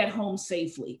 could get home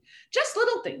safely. Just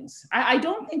little things. I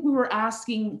don't think we were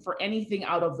asking for anything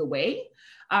out of the way.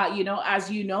 As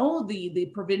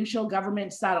the provincial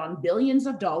government sat on billions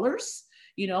of dollars,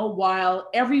 while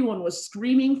everyone was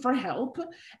screaming for help.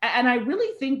 And I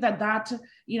really think that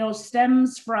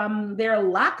stems from their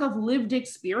lack of lived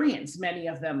experience, many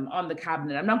of them on the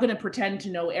cabinet. I'm not going to pretend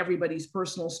to know everybody's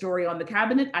personal story on the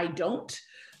cabinet. I don't.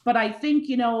 But I think,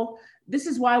 this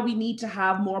is why we need to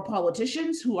have more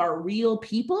politicians who are real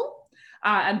people.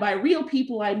 And by real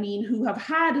people, I mean who have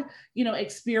had,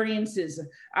 experiences,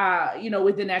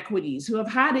 with inequities, who have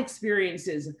had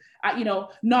experiences,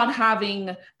 not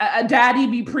having a daddy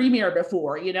be premier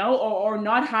before, or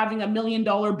not having $1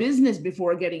 million business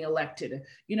before getting elected.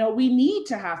 We need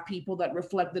to have people that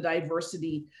reflect the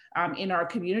diversity in our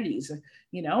communities,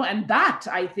 and that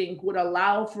I think would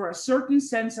allow for a certain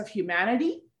sense of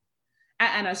humanity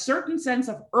and a certain sense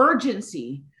of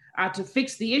urgency to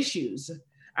fix the issues.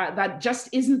 That just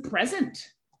isn't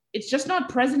present. It's just not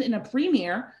present in a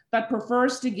premier that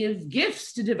prefers to give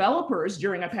gifts to developers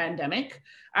during a pandemic,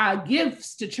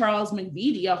 gifts to Charles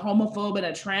McVitie, a homophobe and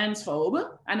a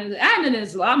transphobe, and an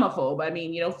Islamophobe. I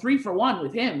mean, 3 for 1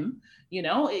 with him.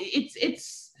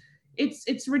 It's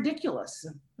ridiculous.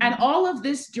 And all of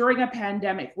this during a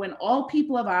pandemic when all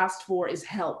people have asked for is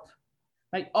help.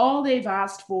 Like all they've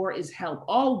asked for is help.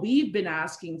 All we've been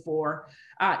asking for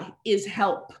is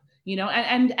help.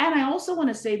 And I also want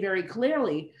to say very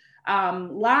clearly,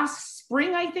 last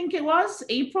spring, I think it was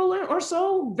April or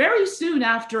so, very soon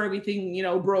after everything,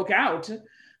 broke out,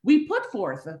 we put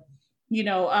forth,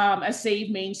 a Save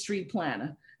Main Street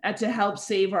plan to help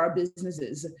save our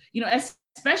businesses,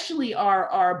 especially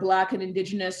our Black and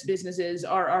Indigenous businesses,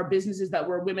 our businesses that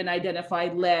were women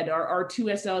identified led, our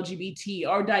 2S LGBT,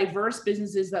 our diverse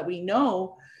businesses that we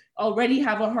know already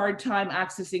have a hard time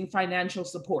accessing financial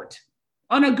support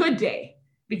on a good day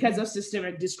because of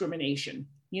systemic discrimination.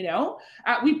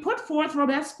 We put forth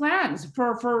robust plans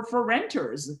for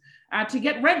renters to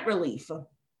get rent relief,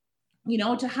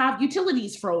 to have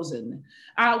utilities frozen.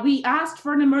 We asked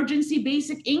for an emergency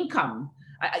basic income.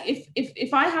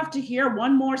 If I have to hear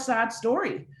one more sad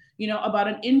story, about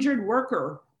an injured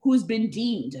worker who's been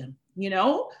deemed,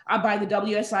 by the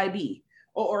WSIB,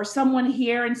 or someone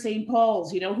here in St.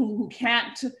 Paul's, who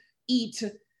can't eat,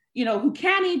 who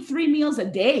can't eat 3 meals a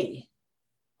day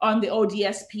on the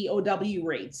ODSP OW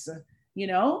rates,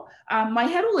 my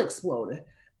head will explode.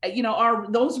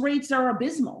 Those rates are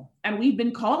abysmal, and we've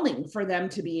been calling for them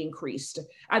to be increased.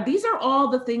 These are all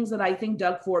the things that I think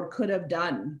Doug Ford could have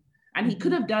done, and he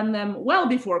could have done them well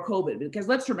before COVID, because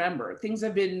let's remember, things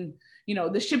have been,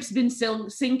 the ship's been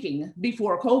sinking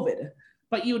before COVID,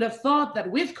 but you would have thought that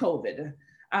with COVID,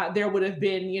 there would have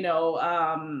been,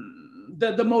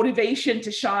 the motivation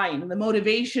to shine, the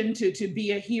motivation to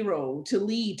be a hero, to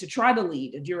lead, to try to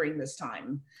lead during this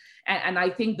time. And I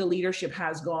think the leadership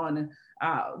has gone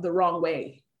the wrong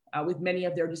way with many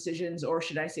of their decisions, or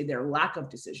should I say their lack of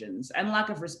decisions and lack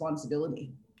of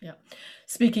responsibility. Yeah.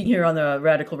 Speaking here on the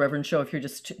Radical Reverend show, if you're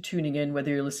just tuning in, whether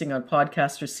you're listening on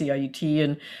podcast or CIUT.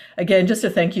 And again, just a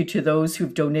thank you to those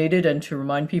who've donated, and to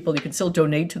remind people you can still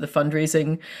donate to the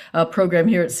fundraising program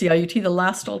here at CIUT, the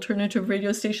last alternative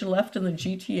radio station left in the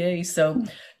GTA. So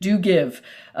do give.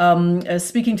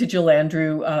 Speaking to Jill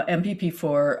Andrew, MPP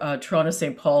for Toronto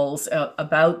St. Paul's,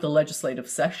 about the legislative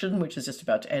session, which is just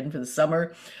about to end for the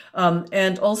summer.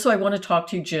 And also I want to talk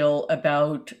to you, Jill,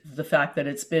 about the fact that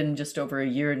it's been just over a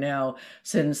year now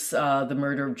since the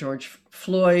murder of George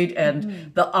Floyd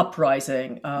and the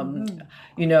uprising,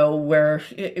 where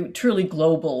it truly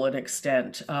global in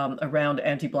extent around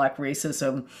anti-Black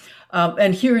racism,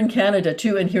 and here in Canada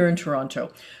too, and here in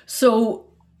Toronto. So,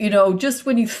 just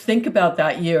when you think about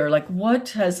that year, like what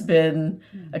has been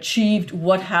achieved,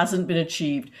 what hasn't been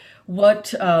achieved,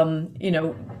 what,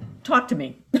 talk to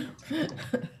me.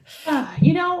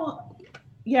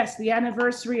 Yes, the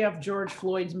anniversary of George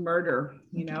Floyd's murder,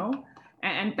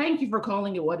 and thank you for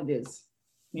calling it what it is.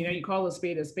 You call a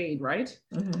spade, right?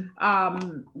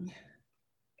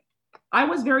 I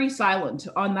was very silent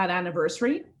on that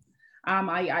anniversary.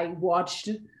 I watched,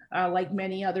 like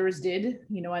many others did,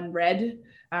 and read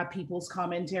people's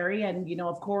commentary. And,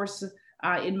 of course,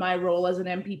 in my role as an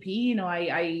MPP,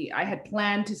 I had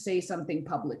planned to say something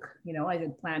public. I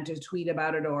had planned to tweet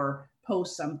about it or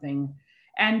post something.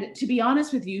 And to be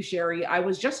honest with you, Sherry, I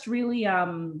was just really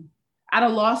at a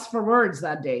loss for words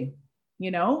that day.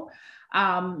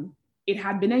 It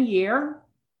had been a year.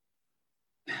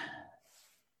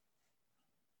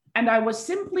 And I was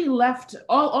simply left,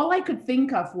 all I could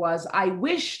think of was, I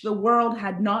wish the world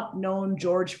had not known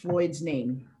George Floyd's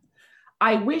name.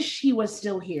 I wish he was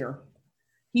still here.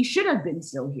 He should have been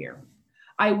still here.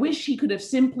 I wish he could have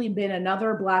simply been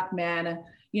another Black man,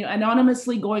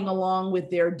 anonymously going along with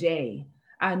their day,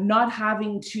 and not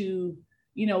having to,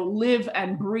 live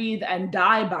and breathe and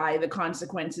die by the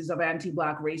consequences of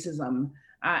anti-Black racism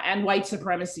and white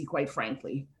supremacy, quite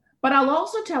frankly. But I'll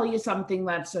also tell you something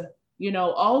that's,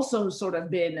 also sort of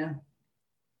been,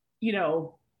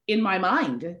 in my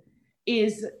mind,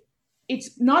 is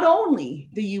it's not only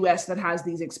the US that has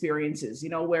these experiences,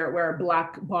 where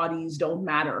Black bodies don't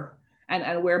matter,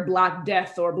 and where Black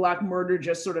death or Black murder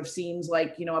just sort of seems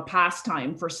like, a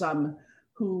pastime for some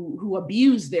who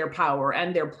abuse their power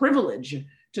and their privilege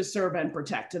to serve and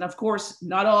protect. And of course,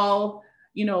 not all,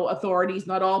 authorities,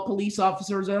 not all police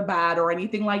officers are bad or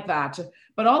anything like that,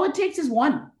 but all it takes is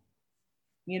one,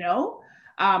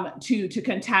 to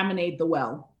contaminate the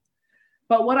well.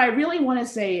 But what I really want to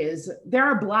say is there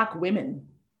are Black women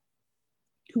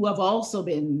who have also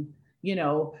been,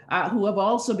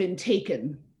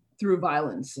 taken through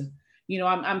violence.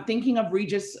 I'm thinking of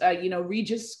Regis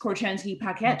Korchenski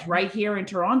Paquette right here in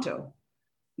Toronto,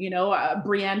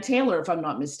 Breanne Taylor, if I'm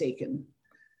not mistaken.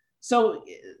 So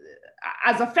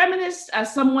as a feminist,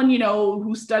 as someone,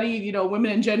 who studied,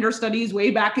 women and gender studies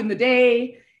way back in the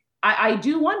day, I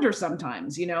do wonder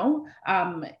sometimes,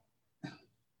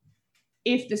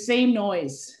 if the same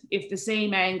noise, if the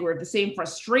same anger, if the same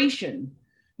frustration,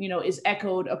 is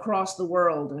echoed across the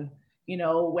world,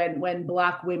 when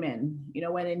Black women,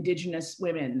 when Indigenous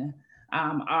women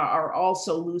are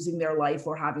also losing their life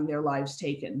or having their lives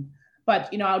taken.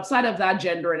 But, outside of that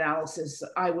gender analysis,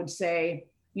 I would say,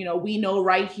 we know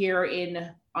right here in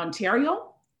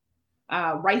Ontario,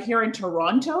 right here in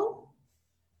Toronto,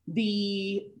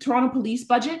 the Toronto police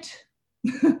budget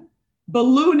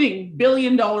ballooning $1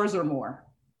 billion or more,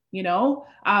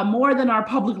 more than our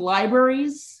public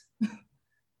libraries,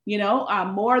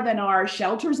 more than our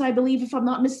shelters, I believe, if I'm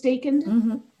not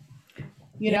mistaken,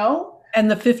 And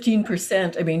the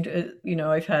 15%, I mean,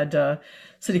 I've had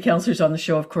city councillors on the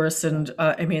show, of course, and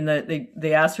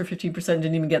they asked for 15%,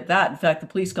 didn't even get that. In fact, the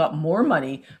police got more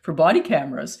money for body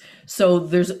cameras. So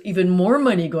there's even more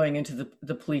money going into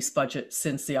the police budget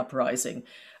since the uprising,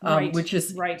 right, which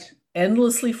is right.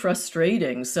 endlessly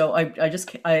frustrating. So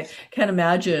I can't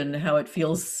imagine how it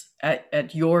feels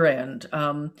at your end.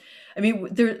 I mean,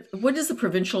 what is the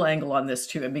provincial angle on this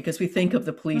too? And because we think of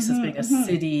the police as being a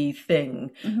city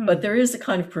thing, but there is a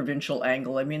kind of provincial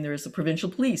angle. I mean, there is the provincial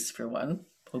police for one.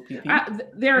 OPP.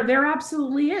 There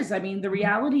absolutely is. I mean, the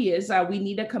reality is we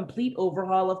need a complete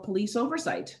overhaul of police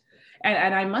oversight.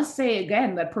 And I must say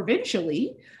again that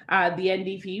provincially, the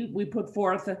NDP, we put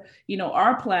forth,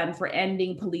 our plan for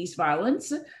ending police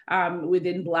violence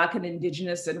within Black and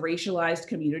Indigenous and racialized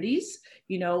communities.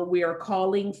 We are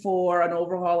calling for an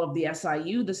overhaul of the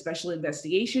SIU, the Special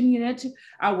Investigation Unit.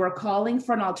 We're calling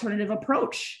for an alternative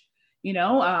approach.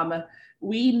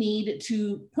 We need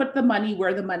to put the money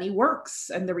where the money works.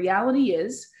 And the reality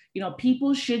is,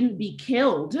 people shouldn't be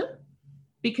killed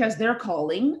because they're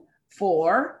calling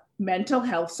for mental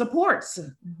health supports.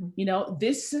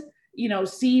 This,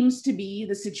 seems to be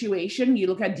the situation. You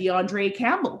look at DeAndre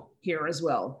Campbell here as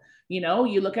well.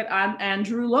 You look at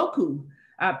Andrew Loku,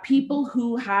 people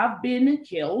who have been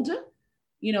killed,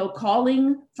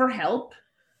 calling for help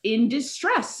in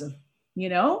distress.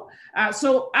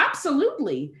 So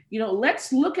absolutely,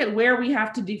 let's look at where we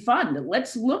have to defund.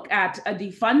 Let's look at a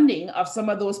defunding of some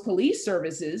of those police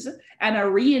services and a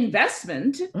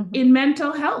reinvestment in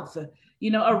mental health.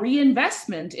 A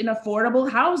reinvestment in affordable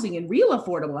housing and real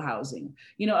affordable housing,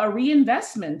 a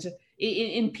reinvestment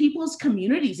in people's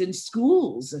communities, in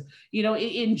schools,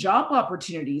 in job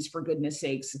opportunities, for goodness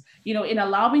sakes, in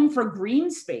allowing for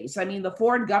green space. I mean, the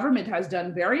Ford government has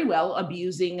done very well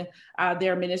abusing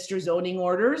their minister zoning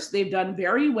orders. They've done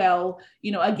very well,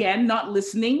 again, not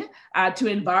listening to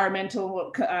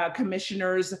environmental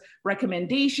commissioners'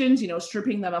 recommendations,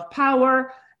 stripping them of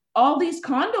power. All these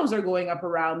condos are going up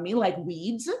around me like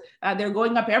weeds. They're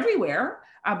going up everywhere.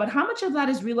 But how much of that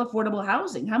is real affordable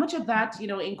housing? How much of that,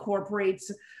 incorporates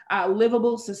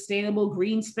livable, sustainable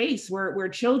green space where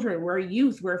children, where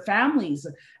youth, where families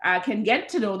can get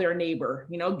to know their neighbor,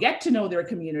 get to know their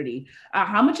community?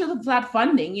 How much of that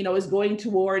funding, is going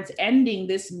towards ending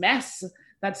this mess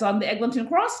that's on the Eglinton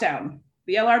Crosstown,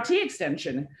 the LRT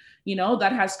extension,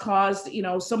 that has caused,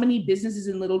 so many businesses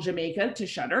in Little Jamaica to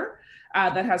shutter?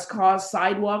 That has caused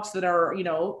sidewalks that are,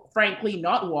 frankly,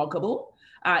 not walkable.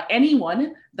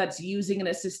 Anyone that's using an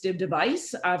assistive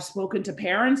device, I've spoken to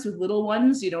parents with little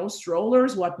ones,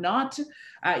 strollers, whatnot,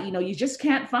 you just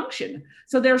can't function.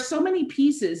 So there's so many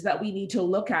pieces that we need to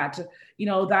look at,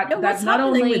 that's not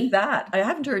only with that. I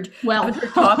haven't heard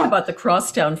talk about the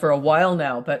crosstown for a while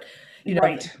now, but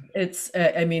right. It's,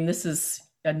 I mean, this is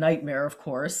a nightmare, of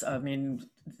course. I mean,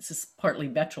 this is partly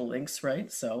Metrolinx,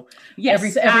 right? So yes,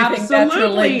 everything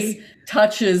Metrolinx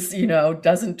touches,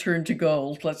 doesn't turn to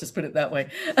gold. Let's just put it that way.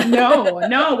 No.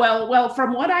 Well,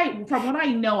 from what I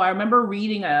know, I remember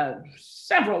reading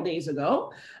several days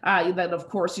ago that, of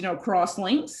course,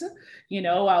 Crosslinks,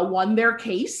 won their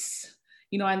case,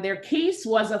 and their case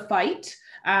was a fight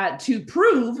to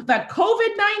prove that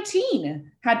COVID-19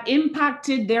 had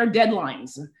impacted their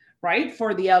deadlines, right,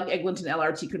 for the Eglinton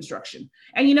LRT construction.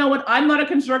 And you know what? I'm not a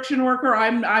construction worker.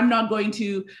 I'm not going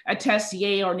to attest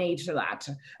yay or nay to that.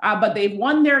 But they've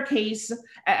won their case,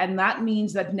 and that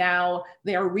means that now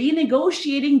they are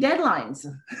renegotiating deadlines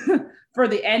for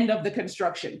the end of the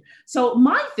construction. So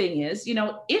my thing is,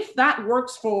 if that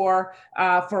works for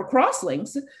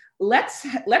Crosslinks, let's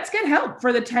get help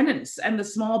for the tenants and the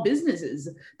small businesses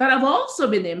that have also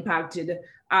been impacted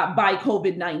by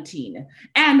COVID-19,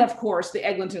 and of course the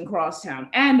Eglinton Crosstown,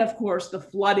 and of course the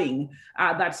flooding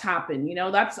that's happened.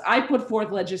 I put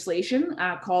forth legislation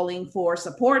calling for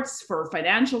supports, for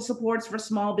financial supports for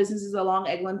small businesses along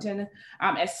Eglinton,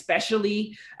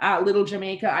 especially Little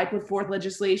Jamaica. I put forth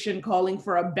legislation calling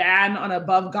for a ban on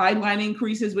above guideline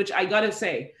increases, which I gotta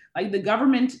say, like the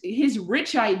government, his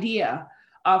rich idea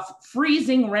of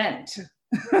freezing rent,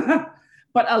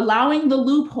 but allowing the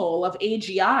loophole of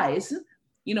AGIs,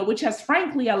 which has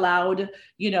frankly allowed,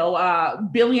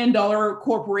 billion-dollar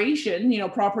corporation,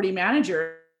 property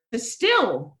manager to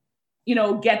still,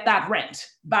 get that rent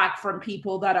back from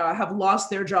people that have lost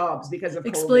their jobs because of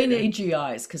Explain COVID.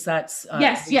 AGIs, because that's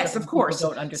yes, of course.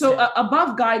 Don't understand. So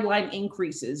above guideline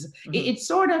increases, it's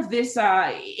sort of this.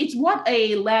 It's what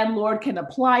a landlord can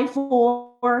apply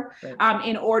for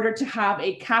in order to have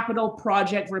a capital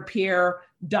project repair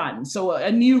done. So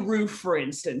a new roof, for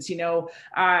instance,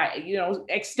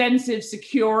 extensive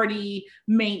security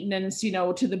maintenance,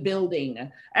 to the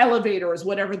building, elevators,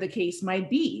 whatever the case might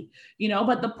be,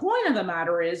 but the point of the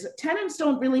matter is tenants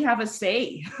don't really have a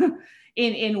say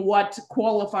in what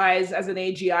qualifies as an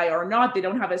AGI or not. They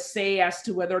don't have a say as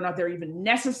to whether or not they're even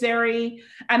necessary.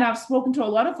 And I've spoken to a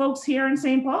lot of folks here in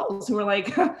St. Paul's who are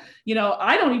like, I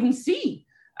don't even see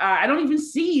I don't even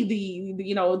see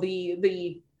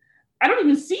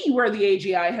where the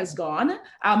AGI has gone.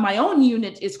 My own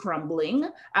unit is crumbling.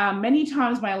 Many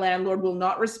times my landlord will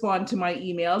not respond to my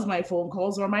emails, my phone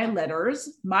calls, or my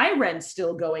letters. My rent's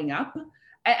still going up.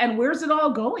 And where's it all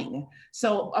going?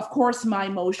 So, of course, my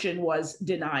motion was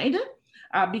denied.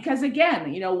 Because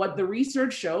again, what the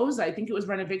research shows, I think it was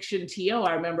Renoviction TO,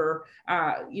 I remember,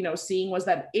 seeing was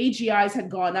that AGIs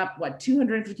had gone up,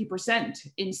 250%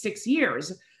 in 6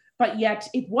 years. But yet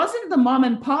it wasn't the mom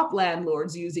and pop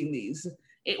landlords using these.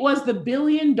 It was the $1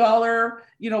 billion,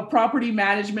 property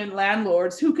management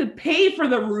landlords who could pay for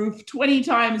the roof 20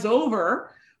 times over,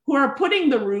 who are putting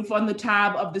the roof on the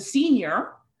tab of the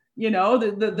senior,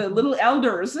 the little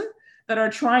elders that are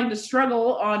trying to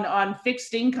struggle on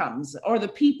fixed incomes, or the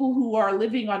people who are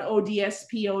living on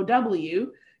ODSPOW,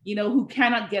 who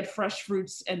cannot get fresh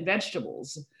fruits and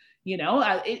vegetables.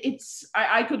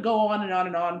 I could go on and on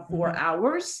and on for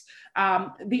hours.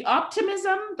 The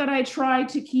optimism that I try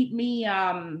to keep me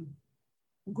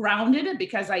grounded,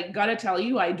 because I gotta tell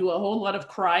you, I do a whole lot of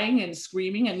crying and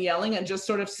screaming and yelling and just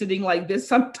sort of sitting like this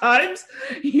sometimes,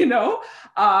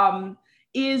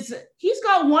 is he's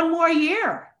got one more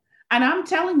year. And I'm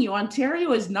telling you,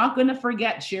 Ontario is not going to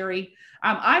forget, Sherry.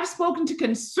 I've spoken to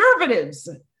conservatives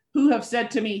who have said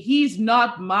to me, he's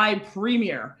not my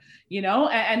premier.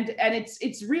 And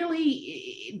it's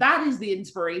really, that is the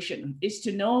inspiration, is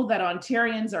to know that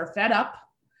Ontarians are fed up.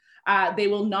 They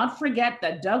will not forget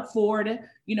that Doug Ford,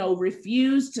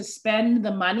 refused to spend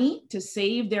the money to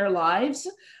save their lives,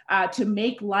 to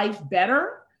make life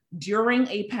better during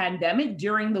a pandemic,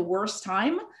 during the worst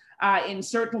time in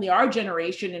certainly our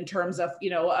generation in terms of,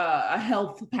 a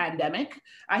health pandemic.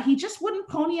 He just wouldn't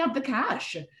pony up the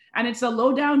cash. And it's a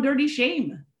low down dirty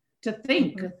shame to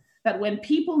think that when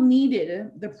people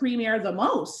needed the premier the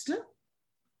most,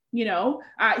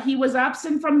 he was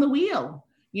absent from the wheel,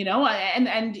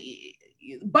 and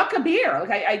buck a beer.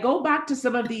 Like I go back to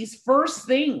some of these first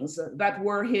things that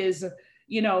were his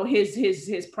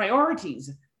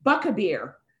priorities. Buck a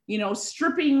beer,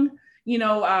 stripping,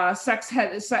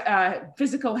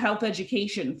 physical health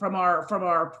education from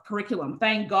our curriculum.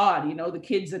 Thank God, the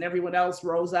kids and everyone else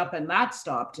rose up and that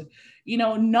stopped.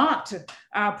 Not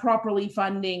properly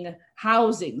funding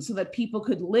housing so that people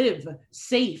could live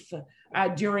safe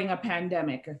during a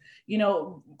pandemic.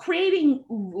 Creating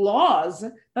laws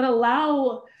that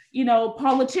allow,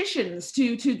 politicians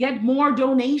to get more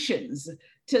donations,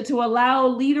 to allow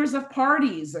leaders of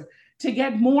parties to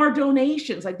get more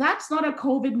donations. Like, that's not a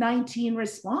COVID-19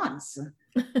 response.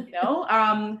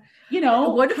 Cutting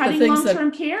long-term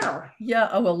care.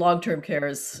 Yeah, long-term care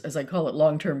is, as I call it,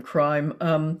 long-term crime.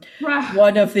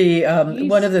 One of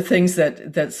the things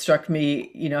that struck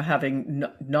me, having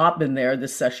not been there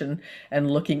this session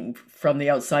and looking from the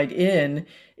outside in,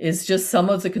 is just some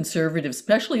of the conservatives,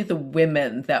 especially the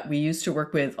women that we used to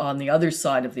work with on the other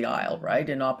side of the aisle, right,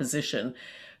 in opposition,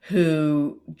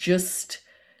 who just...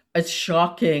 It's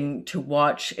shocking to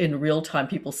watch in real time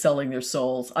people selling their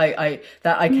souls. I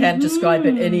can't describe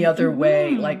it any other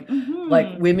way. Like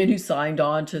women who signed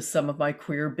on to some of my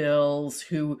queer bills,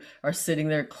 who are sitting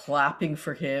there clapping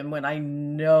for him when I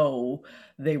know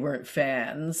they weren't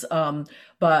fans.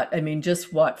 But I mean, just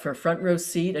for a front row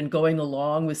seat and going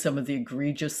along with some of the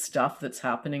egregious stuff that's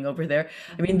happening over there.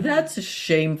 I mean, that's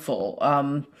shameful.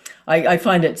 I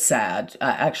find it sad,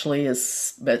 actually,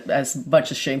 as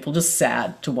much as shameful, just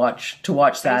sad to watch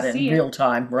that in real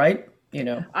time, right?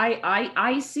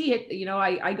 I see it.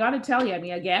 I got to tell you, I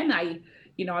mean, again,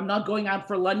 I'm not going out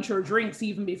for lunch or drinks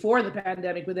even before the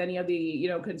pandemic with any of the,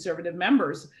 conservative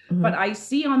members, but I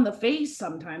see on the face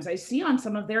sometimes, I see on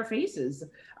some of their faces,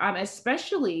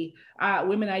 especially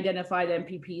women identified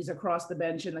MPPs across the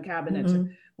bench in the cabinet,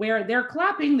 where they're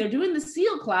clapping, they're doing the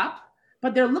seal clap,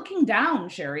 but they're looking down,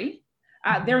 Sherry.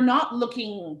 They're not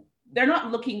looking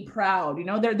proud,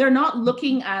 they're not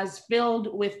looking as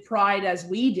filled with pride as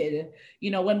we did,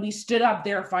 when we stood up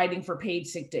there fighting for paid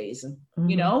sick days.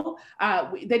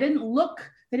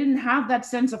 They didn't have that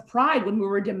sense of pride when we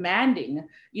were demanding,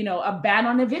 a ban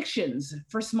on evictions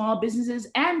for small businesses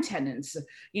and tenants.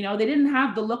 They didn't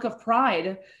have the look of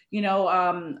pride,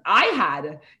 I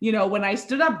had, when I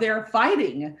stood up there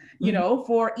fighting,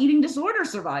 for eating disorder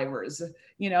survivors.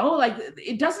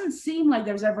 It doesn't seem like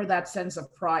there's ever that sense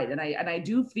of pride. And I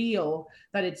do feel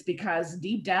that it's because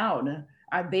deep down,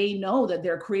 they know that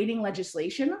they're creating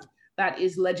legislation that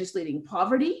is legislating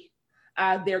poverty,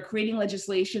 They're creating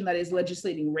legislation that is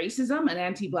legislating racism and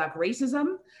anti-Black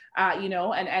racism,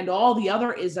 and all the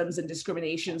other isms and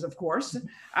discriminations, of course.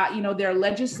 They're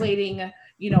legislating,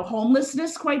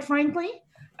 homelessness, quite frankly.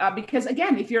 Because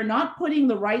again, if you're not putting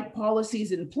the right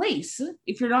policies in place,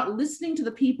 if you're not listening to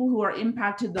the people who are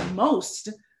impacted the most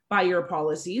by your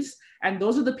policies, and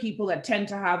those are the people that tend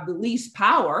to have the least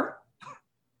power,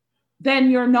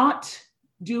 then you're not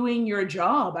doing your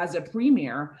job as a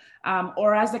premier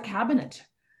or as a cabinet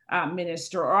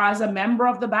minister or as a member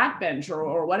of the backbench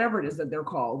or whatever it is that they're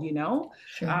called,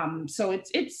 Sure. So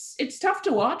it's tough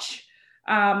to watch.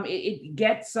 It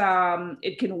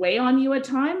can weigh on you at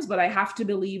times, but I have to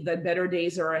believe that better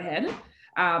days are ahead.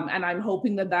 And I'm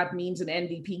hoping that means an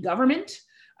NDP government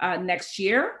next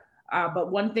year.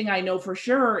 But one thing I know for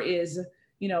sure is,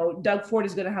 Doug Ford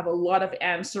is going to have a lot of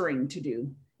answering to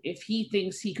do if he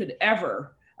thinks he could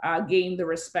ever gain the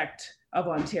respect of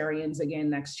Ontarians again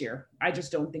next year. I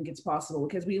just don't think it's possible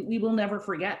because we will never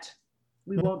forget.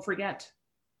 We won't forget.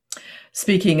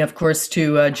 Speaking, of course,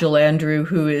 to Jill Andrew,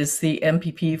 who is the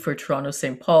MPP for Toronto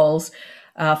St. Paul's,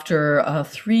 after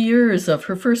 3 years of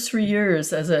her first 3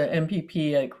 years as a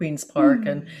MPP at Queen's Park,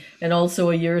 and also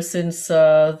a year since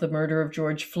the murder of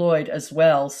George Floyd as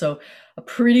well. So a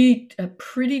pretty,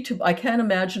 I can't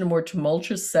imagine a more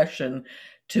tumultuous session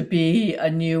to be a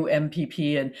new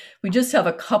MPP. And we just have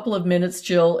a couple of minutes,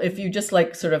 Jill, if you just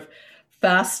sort of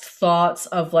fast thoughts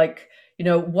of what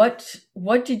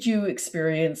did you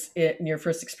experience in your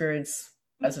first experience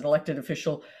as an elected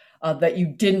official that you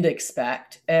didn't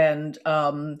expect, and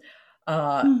kind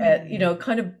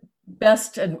of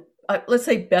best and let's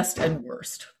say best and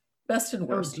worst of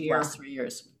the last 3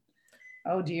 years.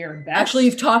 Oh dear. Best. Actually,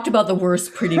 you've talked about the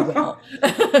worst pretty well.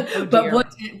 But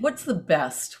what's the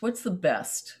best? What's the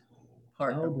best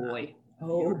part? Oh boy.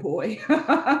 Oh boy.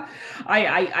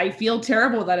 I feel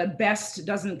terrible that a best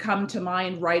doesn't come to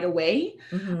mind right away.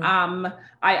 Mm-hmm.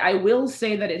 I will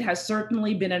say that it has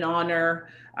certainly been an honor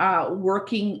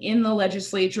working in the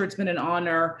legislature. It's been an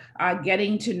honor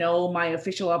getting to know my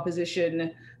official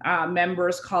opposition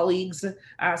members, colleagues,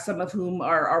 some of whom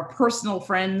are personal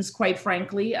friends, quite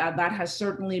frankly. That has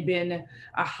certainly been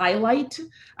a highlight.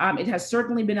 It has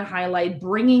certainly been a highlight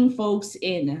bringing folks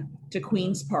in to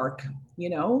Queen's Park,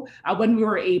 when we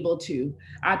were able to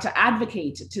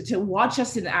advocate, to watch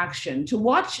us in action, to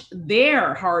watch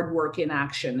their hard work in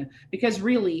action, because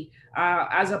really,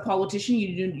 as a politician,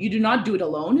 you do not do it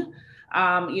alone.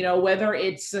 Whether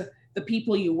it's the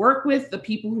people you work with, the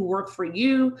people who work for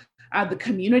you, the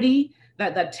community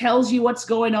that tells you what's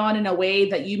going on in a way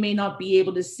that you may not be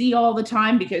able to see all the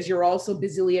time because you're also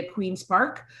busily at Queen's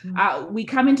Park. Mm-hmm. We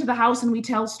come into the House and we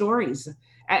tell stories.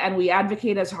 And we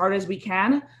advocate as hard as we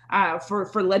can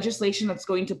for legislation that's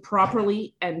going to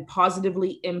properly and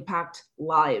positively impact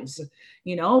lives,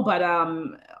 But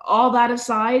all that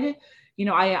aside,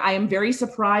 I am very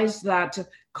surprised that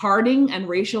carding and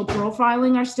racial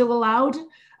profiling are still allowed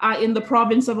in the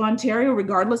province of Ontario,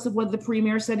 regardless of what the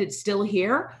Premier said. It's still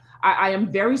here. I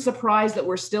am very surprised that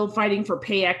we're still fighting for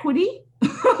pay equity.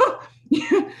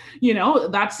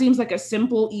 That seems like a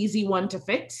simple, easy one to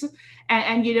fix.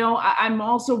 And I'm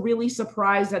also really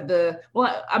surprised at the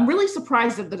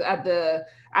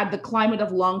climate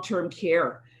of long-term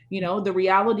care. The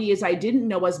reality is I didn't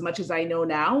know as much as I know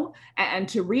now. And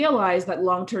to realize that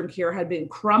long-term care had been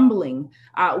crumbling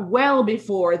well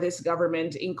before this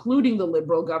government, including the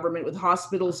Liberal government, with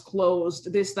hospitals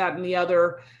closed, this, that, and the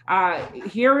other.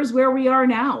 Here is where we are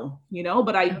now,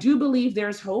 but I do believe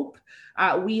there's hope.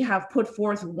 We have put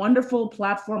forth wonderful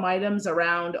platform items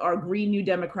around our Green New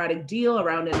Democratic Deal,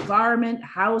 around environment,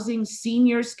 housing,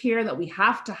 seniors care that we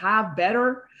have to have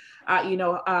better,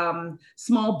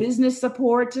 small business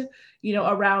support,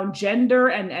 around gender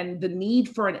and the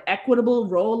need for an equitable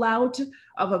rollout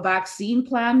of a vaccine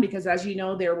plan, because as you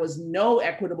know, there was no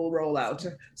equitable rollout.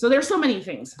 So there's so many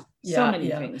things. So many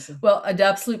things. Well, an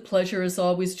absolute pleasure as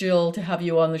always, Jill, to have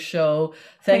you on the show.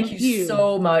 Thank you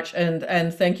so much.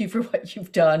 And thank you for what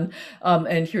you've done.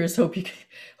 And here's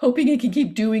hoping you can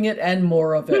keep doing it and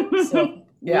more of it. So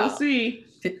We'll see.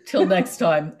 Till next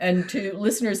time. And to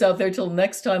listeners out there, till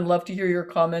next time, love to hear your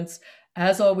comments.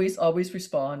 As always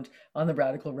respond on the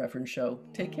Radical Reverend Show.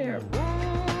 Take care.